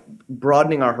just like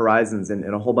broadening our horizons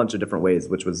in a whole bunch of different ways,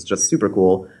 which was just super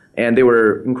cool. And they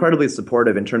were incredibly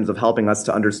supportive in terms of helping us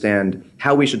to understand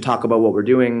how we should talk about what we're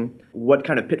doing, what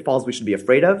kind of pitfalls we should be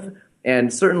afraid of,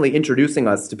 and certainly introducing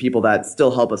us to people that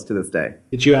still help us to this day.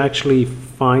 Did you actually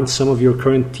find some of your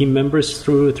current team members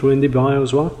through IndieBio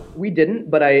as well? We didn't,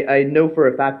 but I know for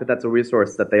a fact that that's a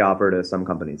resource that they offer to some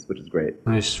companies, which is great.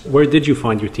 Nice. Where did you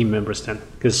find your team members then?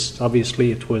 Because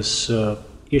obviously it was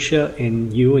Isha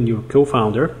and you and your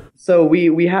co-founder. So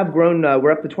we have grown,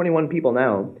 we're up to 21 people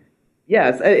now.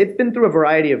 Yes, it's been through a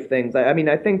variety of things. I mean,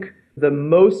 I think the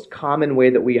most common way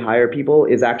that we hire people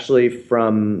is actually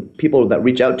from people that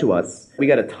reach out to us. We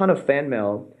get a ton of fan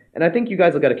mail, and I think you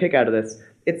guys will get a kick out of this.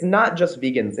 It's not just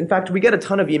vegans. In fact, we get a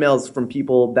ton of emails from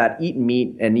people that eat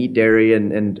meat and eat dairy,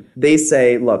 and they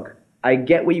say, look, I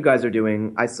get what you guys are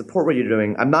doing. I support what you're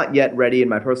doing. I'm not yet ready in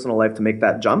my personal life to make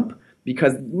that jump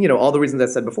because, all the reasons I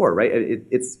said before, right?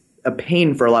 It's a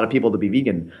pain for a lot of people to be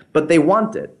vegan, but they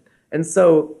want it. And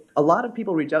so a lot of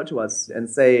people reach out to us and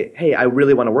say, hey, I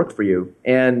really want to work for you.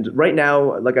 And right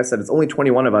now, like I said, it's only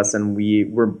 21 of us, and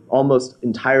we're almost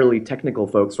entirely technical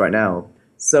folks right now.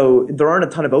 So there aren't a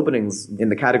ton of openings in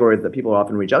the categories that people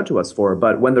often reach out to us for.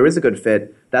 But when there is a good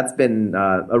fit, that's been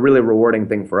a really rewarding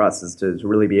thing for us, is to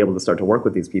really be able to start to work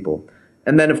with these people.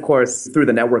 And then, of course, through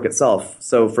the network itself.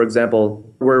 So, for example,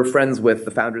 we're friends with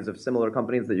the founders of similar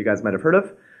companies that you guys might have heard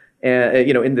of,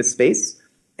 in this space.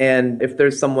 And if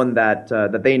there's someone that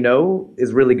they know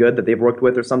is really good, that they've worked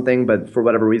with or something, but for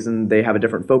whatever reason they have a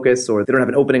different focus or they don't have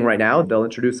an opening right now, they'll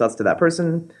introduce us to that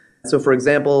person. So, for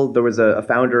example, there was a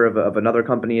founder of another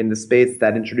company in this space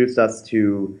that introduced us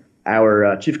to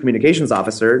our chief communications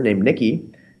officer named Nikki.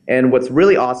 And what's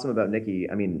really awesome about Nikki,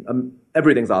 I mean,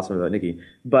 everything's awesome about Nikki,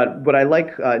 but what I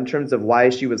like in terms of why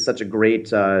she was such a great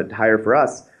hire for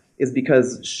us is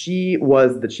because she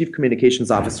was the chief communications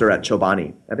officer at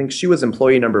Chobani. I think she was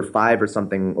employee number 5 or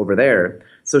something over there.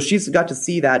 So she's got to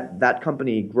see that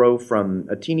company grow from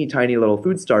a teeny tiny little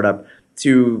food startup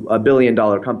to $1 billion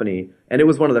company. And it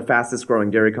was one of the fastest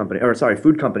growing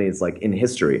food companies like in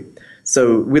history.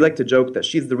 So we like to joke that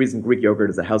she's the reason Greek yogurt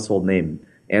is a household name.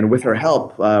 And with her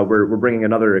help, we're bringing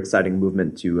another exciting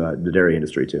movement to the dairy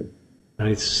industry too.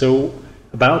 Nice. So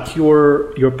about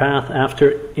your path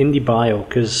after IndieBio,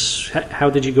 because how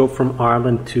did you go from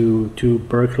Ireland to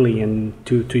Berkeley and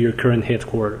to your current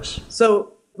headquarters?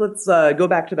 So let's go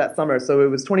back to that summer. So it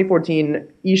was 2014.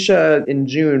 Isha in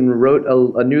June wrote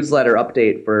a newsletter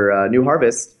update for New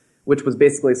Harvest, which was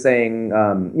basically saying,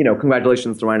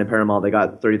 congratulations to Ryan and Paramal. They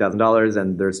got $30,000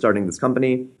 and they're starting this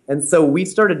company. And so we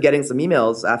started getting some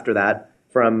emails after that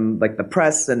from like the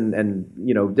press and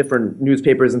different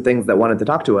newspapers and things that wanted to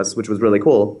talk to us, which was really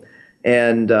cool.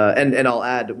 And I'll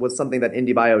add was something that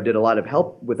IndieBio did a lot of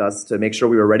help with us to make sure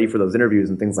we were ready for those interviews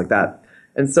and things like that.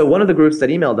 And so one of the groups that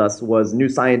emailed us was New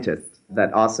Scientist,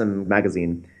 that awesome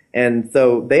magazine. And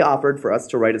so they offered for us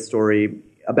to write a story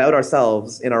about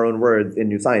ourselves in our own words in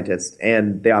New Scientist,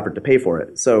 and they offered to pay for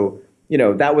it. So,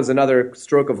 that was another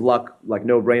stroke of luck, like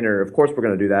no brainer. Of course we're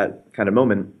going to do that kind of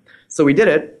moment. So we did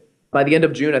it. By the end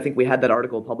of June, I think we had that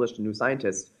article published in New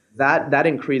Scientist. That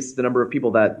increased the number of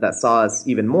people that saw us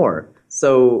even more.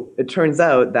 So it turns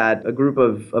out that a group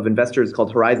of investors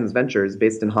called Horizons Ventures,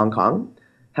 based in Hong Kong,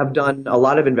 have done a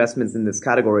lot of investments in this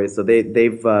category. So they've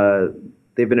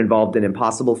been involved in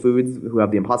Impossible Foods, who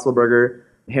have the Impossible Burger,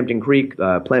 Hampton Creek,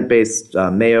 plant-based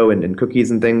mayo and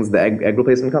cookies and things, the egg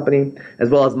replacement company, as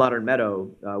well as Modern Meadow,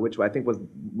 which I think was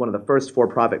one of the first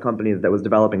for-profit companies that was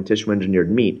developing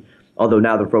tissue-engineered meat, although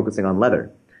now they're focusing on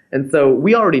leather. And so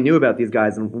we already knew about these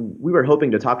guys, and we were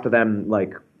hoping to talk to them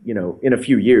in a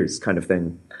few years kind of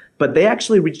thing. But they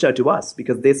actually reached out to us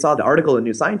because they saw the article in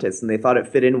New Scientist and they thought it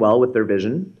fit in well with their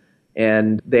vision.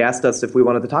 And they asked us if we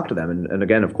wanted to talk to them. And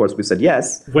again, of course, we said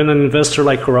yes. When an investor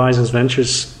like Horizons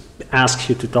Ventures asks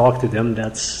you to talk to them,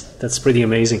 that's pretty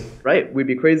amazing. Right. We'd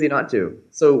be crazy not to.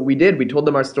 So we did. We told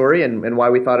them our story and why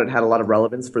we thought it had a lot of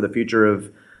relevance for the future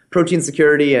of protein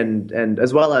security and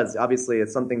as well as, obviously,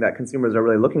 it's something that consumers are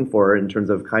really looking for in terms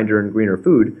of kinder and greener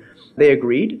food. They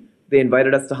agreed. They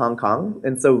invited us to Hong Kong.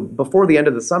 And so before the end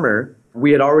of the summer,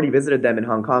 we had already visited them in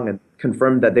Hong Kong and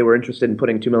confirmed that they were interested in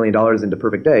putting $2 million into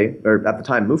Perfect Day, or at the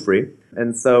time, Move Free.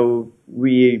 And so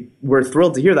we were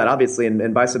thrilled to hear that, obviously.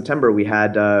 And by September, we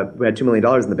had $2 million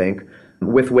in the bank,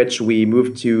 with which we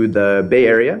moved to the Bay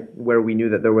Area, where we knew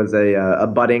that there was a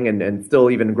budding and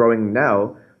still even growing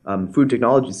now food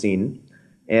technology scene.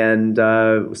 and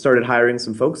started hiring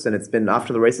some folks, and it's been off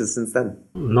to the races since then.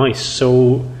 Nice.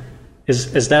 So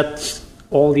is that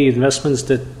all the investments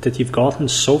that you've gotten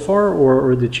so far,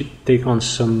 or did you take on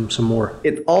some more?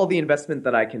 It's all the investment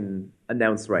that I can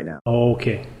announce right now.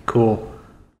 Okay, cool.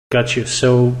 Got you.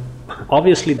 So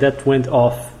obviously that went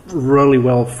off really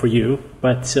well for you,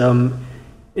 but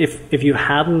if you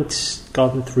hadn't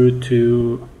gotten through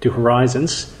to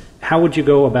Horizons, how would you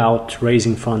go about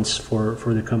raising funds for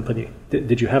the company?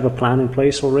 Did you have a plan in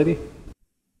place already?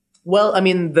 Well, I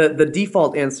mean, the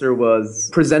default answer was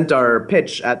present our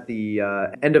pitch at the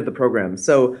end of the program.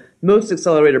 So most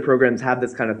accelerator programs have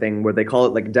this kind of thing where they call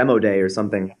it like demo day or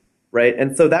something, right?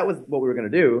 And so that was what we were going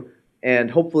to do,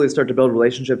 and hopefully start to build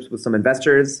relationships with some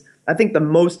investors. I think the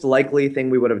most likely thing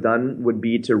we would have done would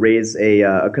be to raise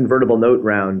a convertible note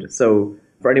round. So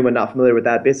for anyone not familiar with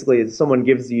that, basically someone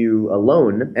gives you a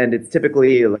loan, and it's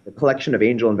typically like a collection of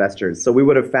angel investors. So we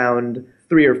would have found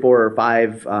 3 or 4 or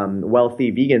 5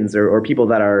 wealthy vegans or people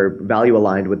that are value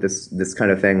aligned with this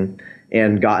kind of thing,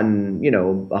 and gotten,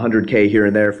 $100K here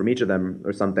and there from each of them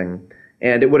or something.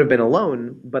 And it would have been a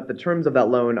loan, but the terms of that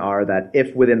loan are that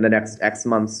if within the next X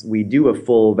months we do a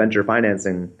full venture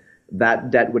financing,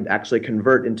 that debt would actually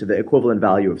convert into the equivalent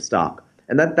value of stock.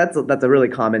 And that's a really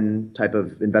common type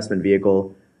of investment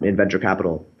vehicle in venture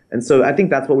capital. And so I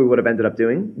think that's what we would have ended up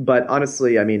doing. But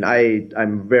honestly, I mean,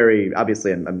 I'm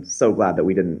so glad that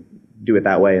we didn't do it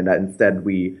that way, and that instead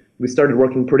we started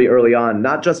working pretty early on,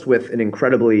 not just with an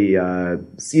incredibly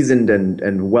seasoned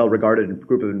and well-regarded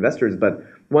group of investors, but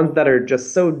ones that are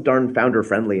just so darn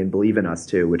founder-friendly and believe in us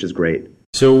too, which is great.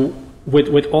 So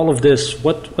with all of this,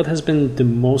 what has been the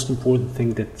most important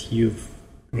thing that you've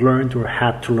learned or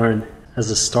had to learn as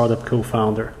a startup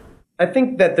co-founder? I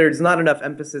think that there's not enough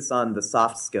emphasis on the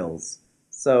soft skills.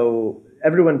 So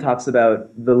everyone talks about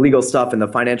the legal stuff and the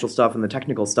financial stuff and the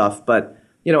technical stuff, but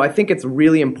I think it's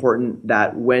really important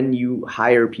that when you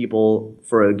hire people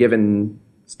for a given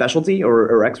specialty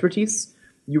or expertise,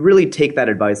 you really take that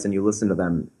advice and you listen to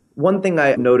them. One thing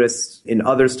I noticed in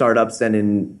other startups and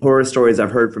in horror stories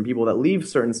I've heard from people that leave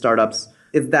certain startups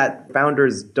is that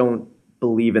founders don't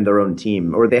believe in their own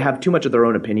team, or they have too much of their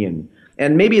own opinion.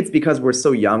 And maybe it's because we're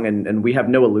so young and we have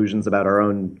no illusions about our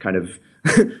own kind of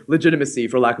legitimacy,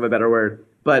 for lack of a better word.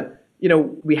 But,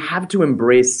 we have to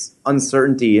embrace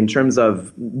uncertainty in terms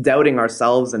of doubting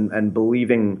ourselves and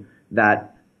believing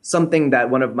that something that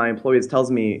one of my employees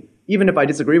tells me, even if I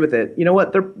disagree with it, you know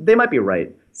what, they might be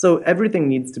right. So everything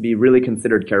needs to be really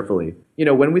considered carefully.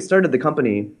 When we started the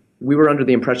company, we were under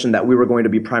the impression that we were going to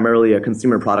be primarily a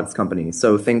consumer products company.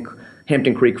 So think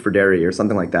Hampton Creek for dairy or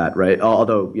something like that, right?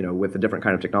 Although, with a different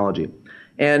kind of technology.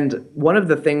 And one of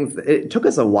the things, it took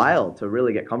us a while to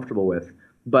really get comfortable with,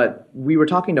 but we were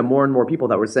talking to more and more people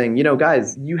that were saying,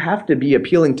 guys, you have to be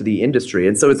appealing to the industry.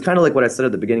 And so it's kind of like what I said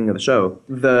at the beginning of the show,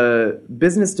 the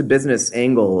business to business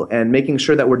angle and making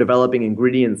sure that we're developing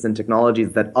ingredients and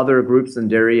technologies that other groups in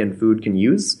dairy and food can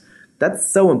use.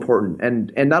 That's so important.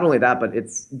 And not only that, but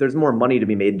there's more money to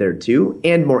be made there too,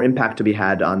 and more impact to be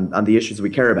had on the issues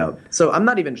we care about. So I'm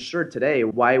not even sure today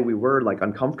why we were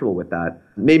uncomfortable with that.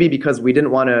 Maybe because we didn't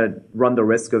want to run the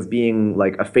risk of being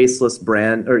like a faceless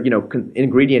brand or,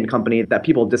 ingredient company that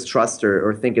people distrust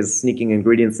or think is sneaking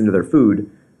ingredients into their food.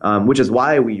 Which is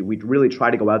why we really try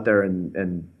to go out there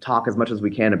and talk as much as we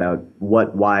can about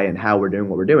what, why, and how we're doing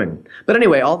what we're doing. But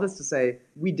anyway, all this to say,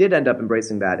 we did end up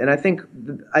embracing that. And I think,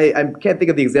 I can't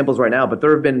think of the examples right now, but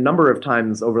there have been a number of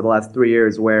times over the last 3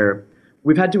 years where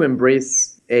we've had to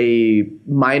embrace a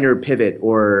minor pivot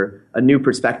or a new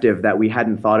perspective that we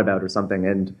hadn't thought about or something.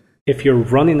 And if you're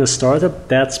running a startup,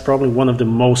 that's probably one of the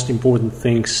most important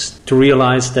things to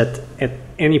realize, that at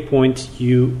any point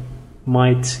you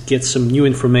might get some new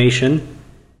information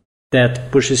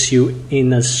that pushes you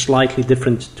in a slightly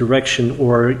different direction,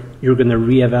 or you're going to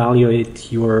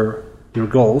reevaluate your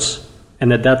goals.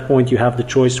 And at that point, you have the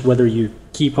choice whether you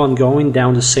keep on going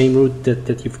down the same route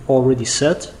that you've already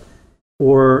set,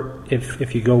 or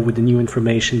if you go with the new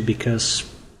information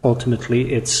because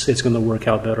ultimately it's going to work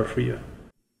out better for you.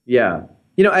 Yeah.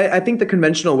 I think the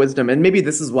conventional wisdom, and maybe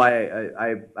this is why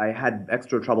I had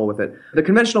extra trouble with it. The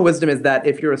conventional wisdom is that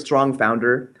if you're a strong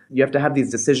founder, you have to have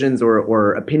these decisions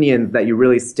or opinions that you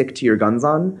really stick to your guns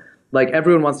on. Like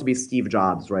everyone wants to be Steve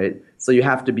Jobs, right? So you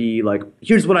have to be like,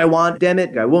 here's what I want, damn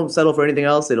it, I won't settle for anything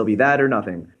else, it'll be that or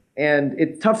nothing. And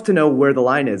it's tough to know where the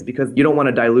line is because you don't want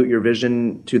to dilute your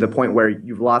vision to the point where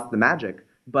you've lost the magic.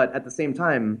 But at the same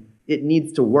time, it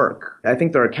needs to work. I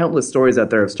think there are countless stories out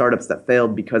there of startups that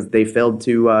failed because they failed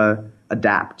to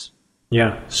adapt.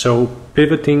 Yeah, so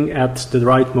pivoting at the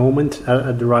right moment,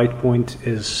 at the right point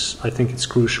I think it's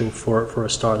crucial for a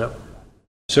startup.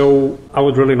 So I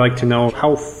would really like to know,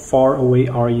 how far away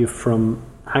are you from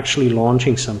actually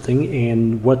launching something,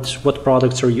 and what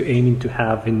products are you aiming to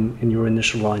have in your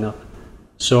initial lineup?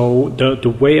 So the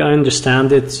way I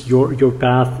understand it, your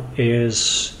path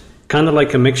is kind of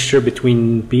like a mixture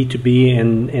between B2B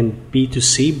and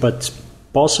B2C, but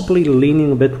possibly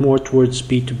leaning a bit more towards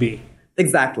B2B.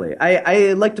 Exactly.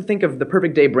 I like to think of the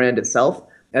Perfect Day brand itself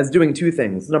as doing two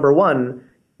things. Number one,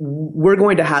 we're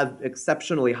going to have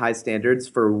exceptionally high standards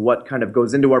for what kind of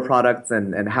goes into our products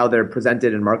and how they're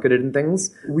presented and marketed and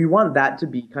things. We want that to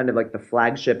be kind of like the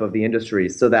flagship of the industry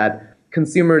so that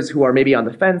consumers who are maybe on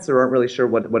the fence or aren't really sure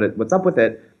what's up with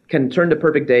it can turn to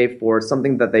Perfect Day for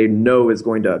something that they know is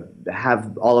going to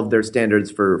have all of their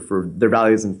standards for their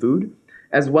values in food,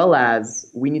 as well as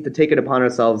we need to take it upon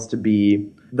ourselves to be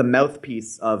the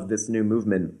mouthpiece of this new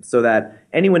movement so that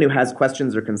anyone who has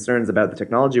questions or concerns about the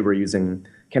technology we're using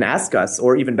can ask us,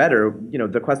 or even better,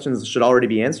 the questions should already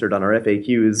be answered on our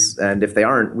FAQs, and if they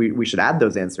aren't, we should add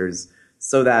those answers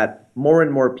so that more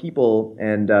and more people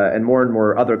and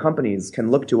more other companies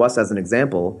can look to us as an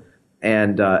example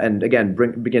and again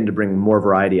begin to bring more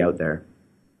variety out there.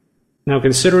 Now,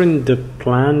 considering the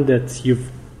plan that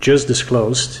you've just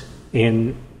disclosed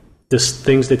and the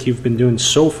things that you've been doing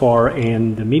so far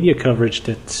and the media coverage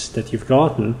that you've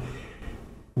gotten,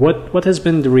 what has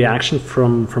been the reaction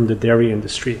from the dairy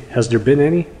industry? Has there been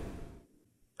any?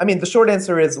 I mean, the short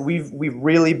answer is we've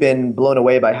really been blown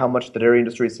away by how much the dairy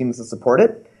industry seems to support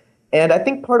it. And I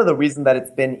think part of the reason that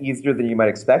it's been easier than you might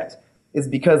expect is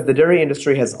because the dairy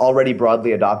industry has already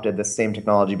broadly adopted this same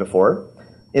technology before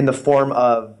in the form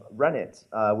of rennet,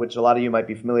 which a lot of you might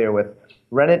be familiar with.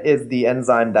 Rennet is the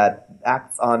enzyme that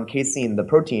acts on casein, the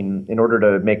protein, in order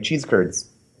to make cheese curds.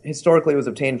 Historically, it was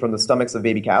obtained from the stomachs of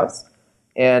baby cows.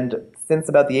 And since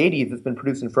about the 80s, it's been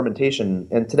produced in fermentation.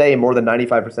 And today, more than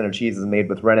 95% of cheese is made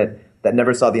with rennet that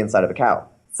never saw the inside of a cow.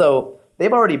 So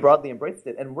they've already broadly embraced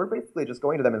it. And we're basically just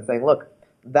going to them and saying, look,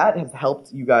 that has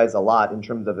helped you guys a lot in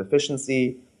terms of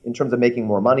efficiency, in terms of making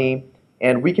more money.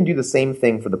 And we can do the same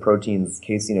thing for the proteins,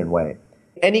 casein and whey.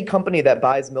 Any company that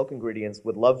buys milk ingredients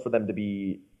would love for them to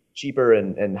be cheaper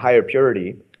and higher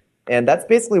purity. And that's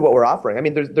basically what we're offering. I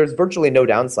mean, there's virtually no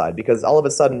downside because all of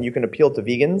a sudden you can appeal to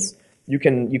vegans. You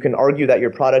can argue that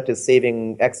your product is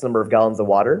saving X number of gallons of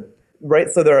water, right?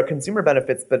 So there are consumer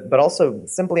benefits, but also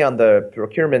simply on the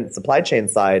procurement supply chain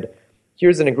side,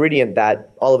 here's an ingredient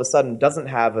that all of a sudden doesn't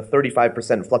have a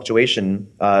 35% fluctuation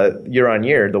year on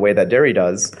year the way that dairy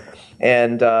does.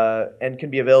 And can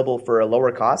be available for a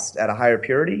lower cost at a higher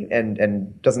purity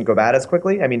and doesn't go bad as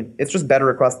quickly. I mean, it's just better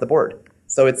across the board.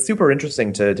 So it's super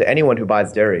interesting to anyone who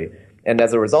buys dairy. And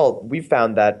as a result, we've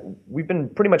found that we've been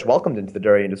pretty much welcomed into the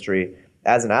dairy industry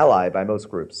as an ally by most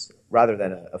groups rather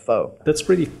than a foe. That's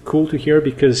pretty cool to hear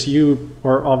because you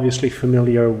are obviously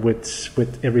familiar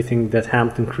with everything that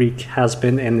Hampton Creek has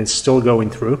been and is still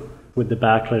going through with the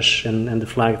backlash and the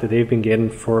flag that they've been getting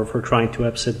for trying to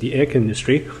upset the egg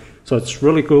industry. So it's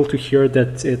really cool to hear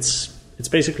that it's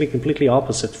basically completely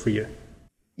opposite for you.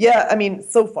 Yeah, I mean,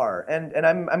 so far, and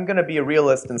I'm going to be a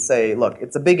realist and say, look,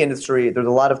 it's a big industry. There's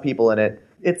a lot of people in it.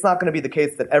 It's not going to be the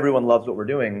case that everyone loves what we're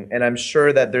doing, and I'm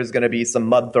sure that there's going to be some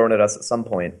mud thrown at us at some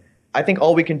point. I think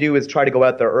all we can do is try to go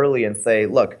out there early and say,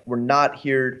 look, we're not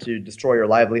here to destroy your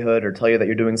livelihood or tell you that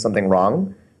you're doing something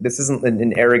wrong. This isn't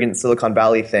an arrogant Silicon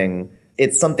Valley thing.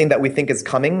 It's something that we think is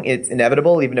coming. It's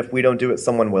inevitable. Even if we don't do it,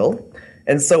 someone will.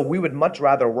 And so we would much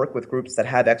rather work with groups that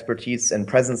have expertise and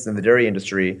presence in the dairy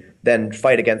industry than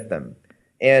fight against them.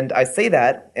 And I say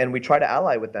that, and we try to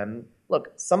ally with them. Look,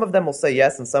 some of them will say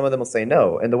yes, and some of them will say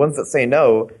no. And the ones that say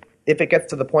no, if it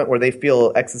gets to the point where they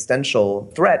feel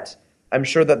existential threat, I'm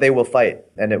sure that they will fight,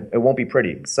 and it won't be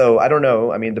pretty. So I don't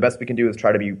know. I mean, the best we can do is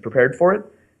try to be prepared for it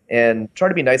and try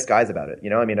to be nice guys about it.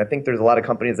 I mean, I think there's a lot of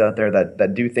companies out there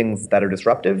that do things that are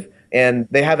disruptive, and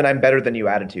they have an I'm better than you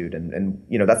attitude, and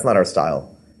that's not our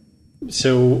style.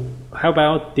 So how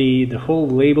about the whole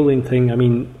labeling thing? I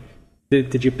mean,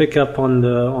 did you pick up on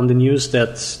the news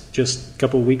that just a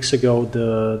couple of weeks ago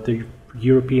the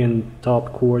European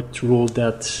top court ruled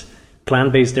that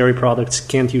plant-based dairy products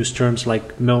can't use terms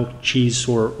like milk, cheese,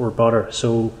 or butter?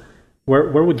 So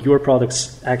where would your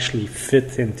products actually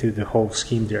fit into the whole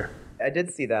scheme there? I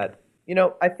did see that.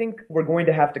 I think we're going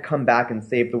to have to come back and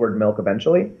save the word milk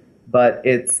eventually, but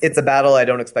it's a battle I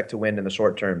don't expect to win in the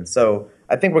short term. So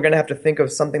I think we're going to have to think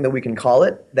of something that we can call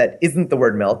it that isn't the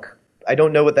word milk. I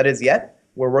don't know what that is yet.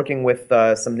 We're working with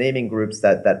some naming groups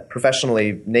that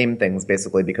professionally name things,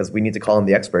 basically, because we need to call them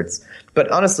the experts.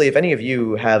 But honestly, if any of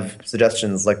you have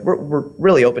suggestions, we're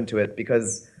really open to it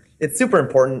because it's super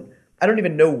important. I don't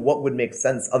even know what would make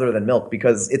sense other than milk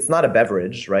because it's not a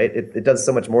beverage, right? It does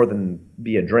so much more than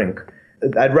be a drink.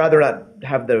 I'd rather not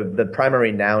have the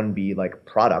primary noun be like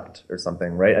product or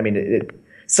something, right? I mean,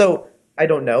 so I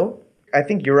don't know. I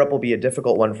think Europe will be a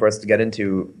difficult one for us to get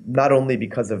into, not only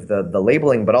because of the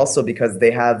labeling, but also because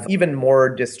they have even more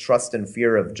distrust and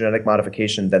fear of genetic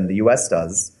modification than the US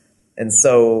does. And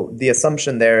so the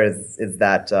assumption there is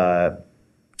that,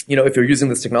 if you're using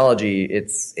this technology,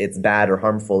 it's bad or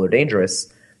harmful or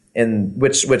dangerous. And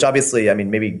which obviously, I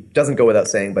mean, maybe doesn't go without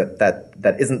saying, but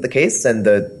that isn't the case. And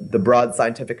the broad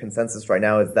scientific consensus right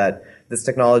now is that this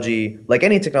technology, like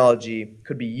any technology,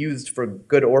 could be used for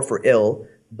good or for ill,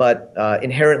 but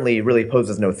inherently really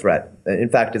poses no threat. In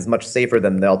fact, is much safer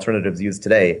than the alternatives used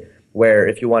today, where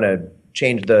if you want to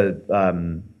change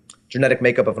the genetic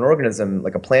makeup of an organism,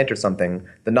 like a plant or something,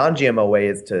 the non-GMO way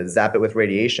is to zap it with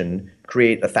radiation,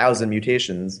 create 1,000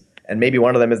 mutations, and maybe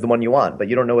one of them is the one you want, but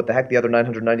you don't know what the heck the other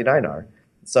 999 are.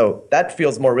 So that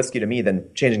feels more risky to me than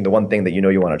changing the one thing that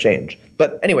you want to change.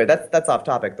 But anyway, that's off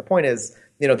topic. The point is,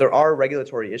 there are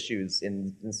regulatory issues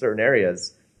in certain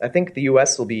areas. I think the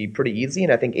US will be pretty easy,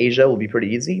 and I think Asia will be pretty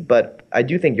easy, but I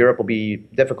do think Europe will be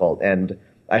difficult. And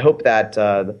I hope that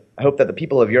the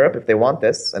people of Europe, if they want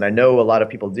this, and I know a lot of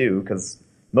people do, because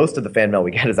most of the fan mail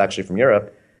we get is actually from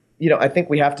Europe, I think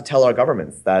we have to tell our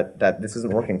governments that this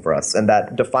isn't working for us, and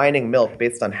that defining milk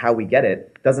based on how we get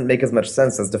it doesn't make as much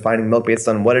sense as defining milk based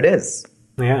on what it is.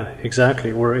 Yeah,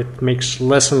 exactly. Where it makes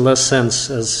less and less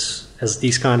sense as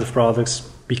these kind of products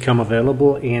become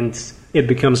available, and it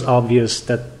becomes obvious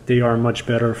that they are much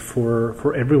better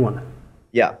for everyone.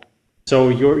 Yeah. So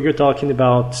you're talking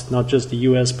about not just the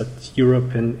US, but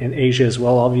Europe and Asia as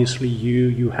well. Obviously,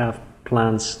 you have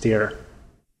plans there.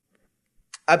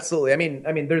 Absolutely.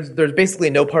 I mean, there's basically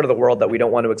no part of the world that we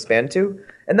don't want to expand to,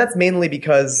 and that's mainly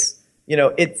because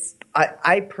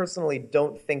I personally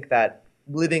don't think that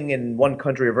living in one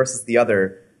country versus the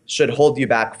other should hold you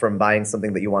back from buying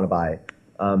something that you want to buy.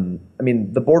 I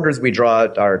mean, the borders we draw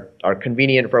are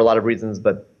convenient for a lot of reasons,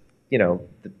 but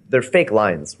they're fake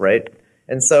lines, right?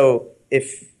 And so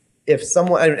if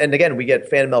someone, and again, we get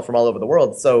fan mail from all over the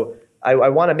world, so I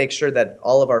want to make sure that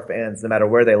all of our fans, no matter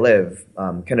where they live,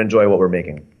 can enjoy what we're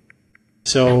making.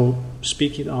 So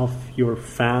speaking of your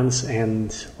fans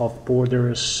and of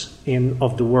borders and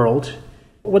of the world,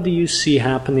 what do you see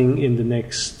happening in the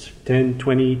next 10,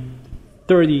 20,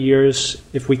 30 years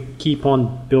if we keep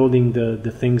on building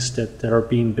the things that are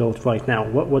being built right now?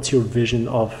 What's your vision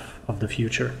of the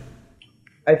future?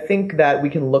 I think that we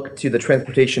can look to the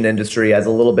transportation industry as a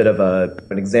little bit of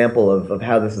an example of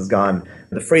how this has gone.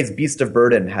 The phrase beast of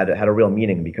burden had a real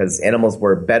meaning because animals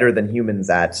were better than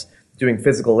humans at doing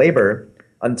physical labor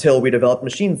until we developed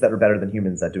machines that were better than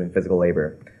humans at doing physical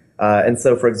labor. And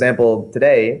so, for example,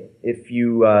 today, if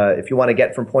you want to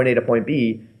get from point A to point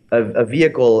B, a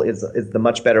vehicle is the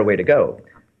much better way to go.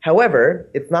 However,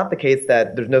 it's not the case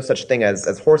that there's no such thing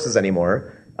as horses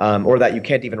anymore. Or that you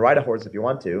can't even ride a horse if you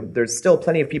want to. There's still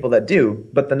plenty of people that do.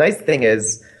 But the nice thing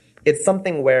is, it's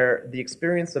something where the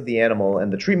experience of the animal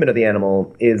and the treatment of the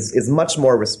animal is much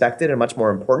more respected and much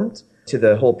more important to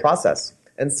the whole process.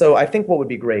 And so I think what would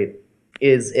be great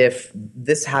is if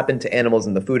this happened to animals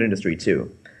in the food industry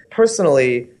too.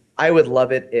 Personally, I would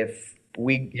love it if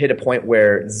we hit a point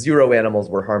where 0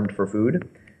 animals were harmed for food.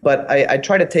 But I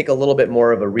try to take a little bit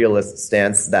more of a realist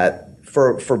stance that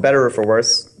for better or for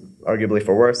worse, arguably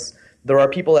for worse, there are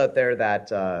people out there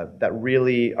that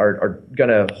really are going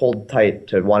to hold tight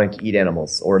to wanting to eat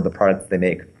animals or the products they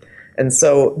make. And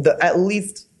so at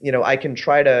least, I can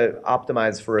try to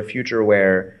optimize for a future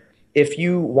where if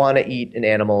you want to eat an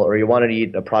animal or you want to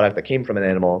eat a product that came from an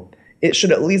animal, it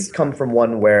should at least come from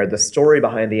one where the story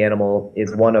behind the animal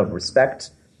is one of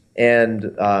respect and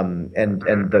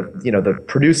the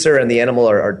producer and the animal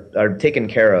are taken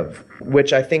care of,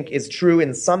 which I think is true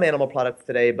in some animal products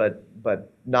today,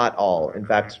 but not all. In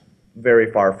fact, very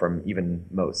far from even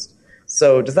most.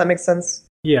 So does that make sense?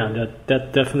 Yeah,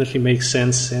 that definitely makes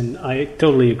sense, and I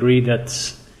totally agree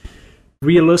that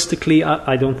realistically,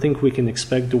 I don't think we can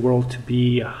expect the world to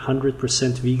be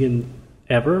 100% vegan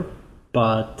ever,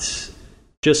 but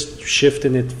just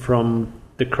shifting it from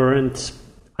the current,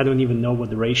 I don't even know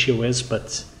what the ratio is,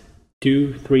 but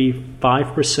 2, 3,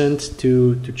 5%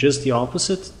 to just the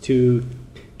opposite, to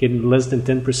getting less than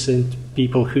 10%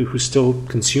 people who still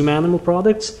consume animal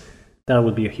products, that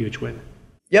would be a huge win.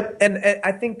 Yep, and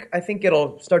I think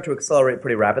it'll start to accelerate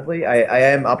pretty rapidly. I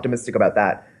am optimistic about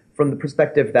that from the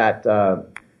perspective that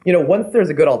once there's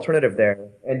a good alternative there,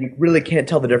 and you really can't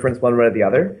tell the difference one way or the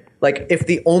other. Like if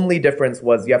the only difference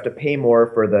was you have to pay more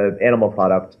for the animal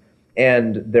product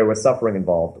and there was suffering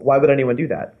involved, why would anyone do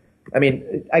that? I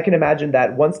mean, I can imagine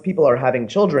that once people are having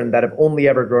children that have only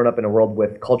ever grown up in a world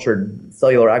with cultured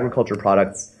cellular agriculture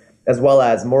products, as well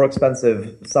as more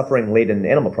expensive, suffering-laden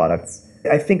animal products,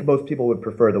 I think most people would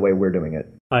prefer the way we're doing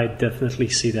it. I definitely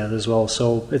see that as well.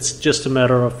 So it's just a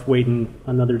matter of waiting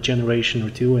another generation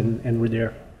or two, and we're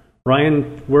there.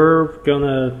 Ryan, we're going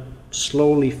to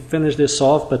slowly finish this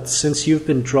off, but since you've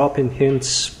been dropping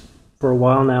hints for a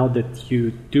while now that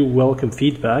you do welcome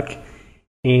feedback,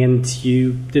 and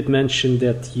you did mention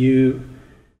that you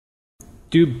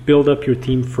do build up your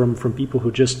team from people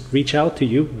who just reach out to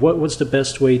you, what's the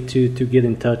best way to get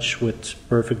in touch with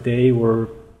Perfect Day or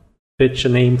pitch a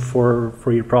name for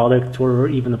your product or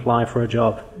even apply for a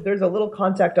job? There's a little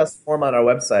contact us form on our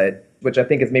website, which I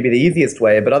think is maybe the easiest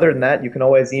way. But other than that, you can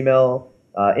always email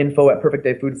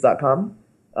info@perfectdayfoods.com,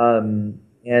 and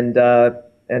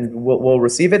we'll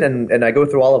receive it. And I go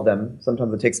through all of them.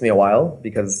 Sometimes it takes me a while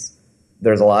because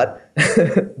there's a lot,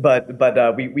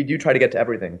 but we do try to get to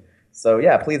everything. So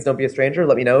yeah, please don't be a stranger.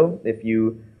 Let me know if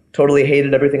you totally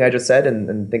hated everything I just said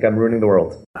and think I'm ruining the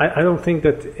world. I don't think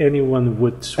that anyone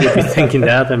would be thinking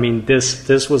that. I mean,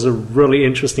 this was a really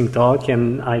interesting talk,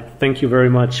 and I thank you very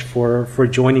much for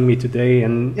joining me today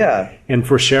and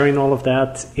for sharing all of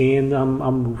that. And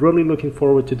I'm really looking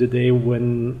forward to the day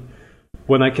when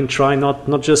I can try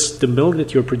not just the milk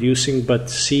that you're producing, but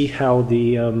see how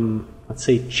the let's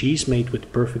say cheese made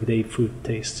with Perfect Day food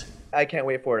tastes. I can't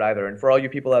wait for it either. And for all you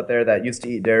people out there that used to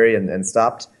eat dairy and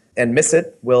stopped and miss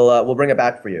it, we'll bring it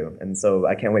back for you. And so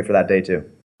I can't wait for that day too.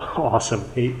 Awesome.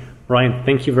 Hey, Ryan,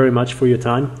 thank you very much for your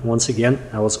time. Once again,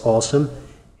 that was awesome.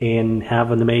 And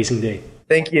have an amazing day.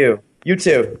 Thank you. You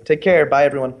too. Take care. Bye,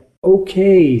 everyone.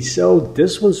 Okay, so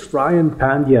this was Ryan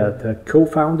Pandya, the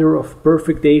co-founder of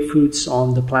Perfect Day Foods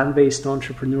on the Plant-Based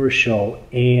Entrepreneur Show.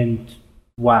 And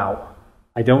wow,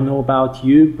 I don't know about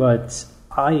you, but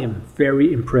I am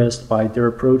very impressed by their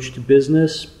approach to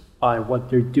business, by what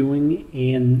they're doing,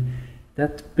 and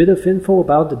that bit of info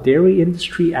about the dairy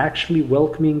industry actually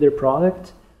welcoming their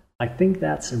product. I think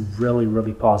that's a really,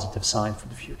 really positive sign for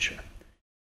the future.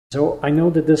 So I know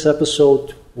that this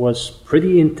episode was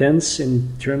pretty intense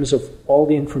in terms of all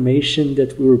the information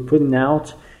that we were putting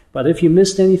out. But if you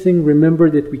missed anything, remember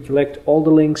that we collect all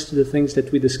the links to the things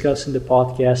that we discuss in the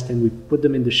podcast and we put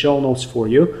them in the show notes for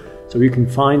you. So you can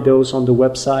find those on the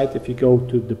website if you go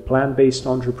to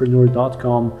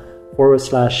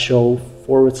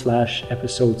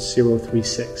theplantbasedentrepreneur.com/show/episode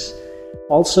 036.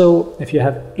 Also, if you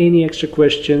have any extra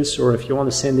questions or if you want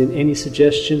to send in any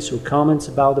suggestions or comments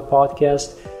about the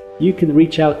podcast, you can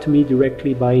reach out to me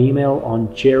directly by email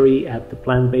on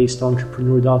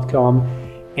jerry@theplantbasedentrepreneur.com.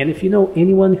 And if you know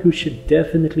anyone who should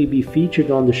definitely be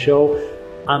featured on the show,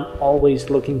 I'm always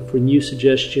looking for new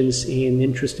suggestions and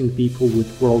interesting people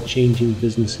with world-changing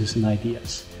businesses and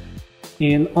ideas.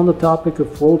 And on the topic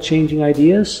of world-changing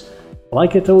ideas,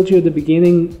 like I told you at the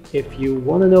beginning, if you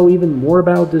want to know even more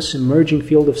about this emerging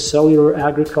field of cellular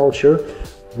agriculture,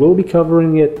 we'll be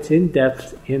covering it in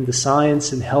depth in the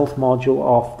Science and Health module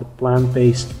of the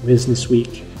Plant-Based Business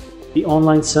Week. The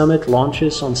online summit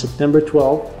launches on September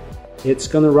 12th. It's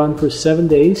going to run for 7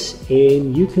 days,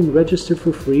 and you can register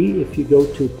for free if you go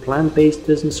to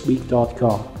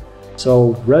plantbasedbusinessweek.com.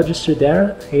 So register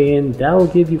there, and that'll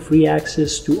give you free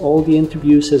access to all the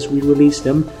interviews as we release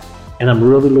them, and I'm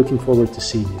really looking forward to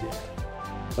seeing you there.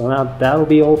 So now that'll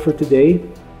be all for today.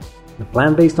 The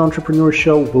Plant-Based Entrepreneur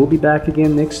Show will be back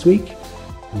again next week.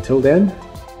 Until then,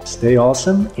 stay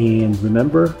awesome, and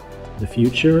remember, the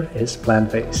future is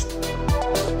plant-based.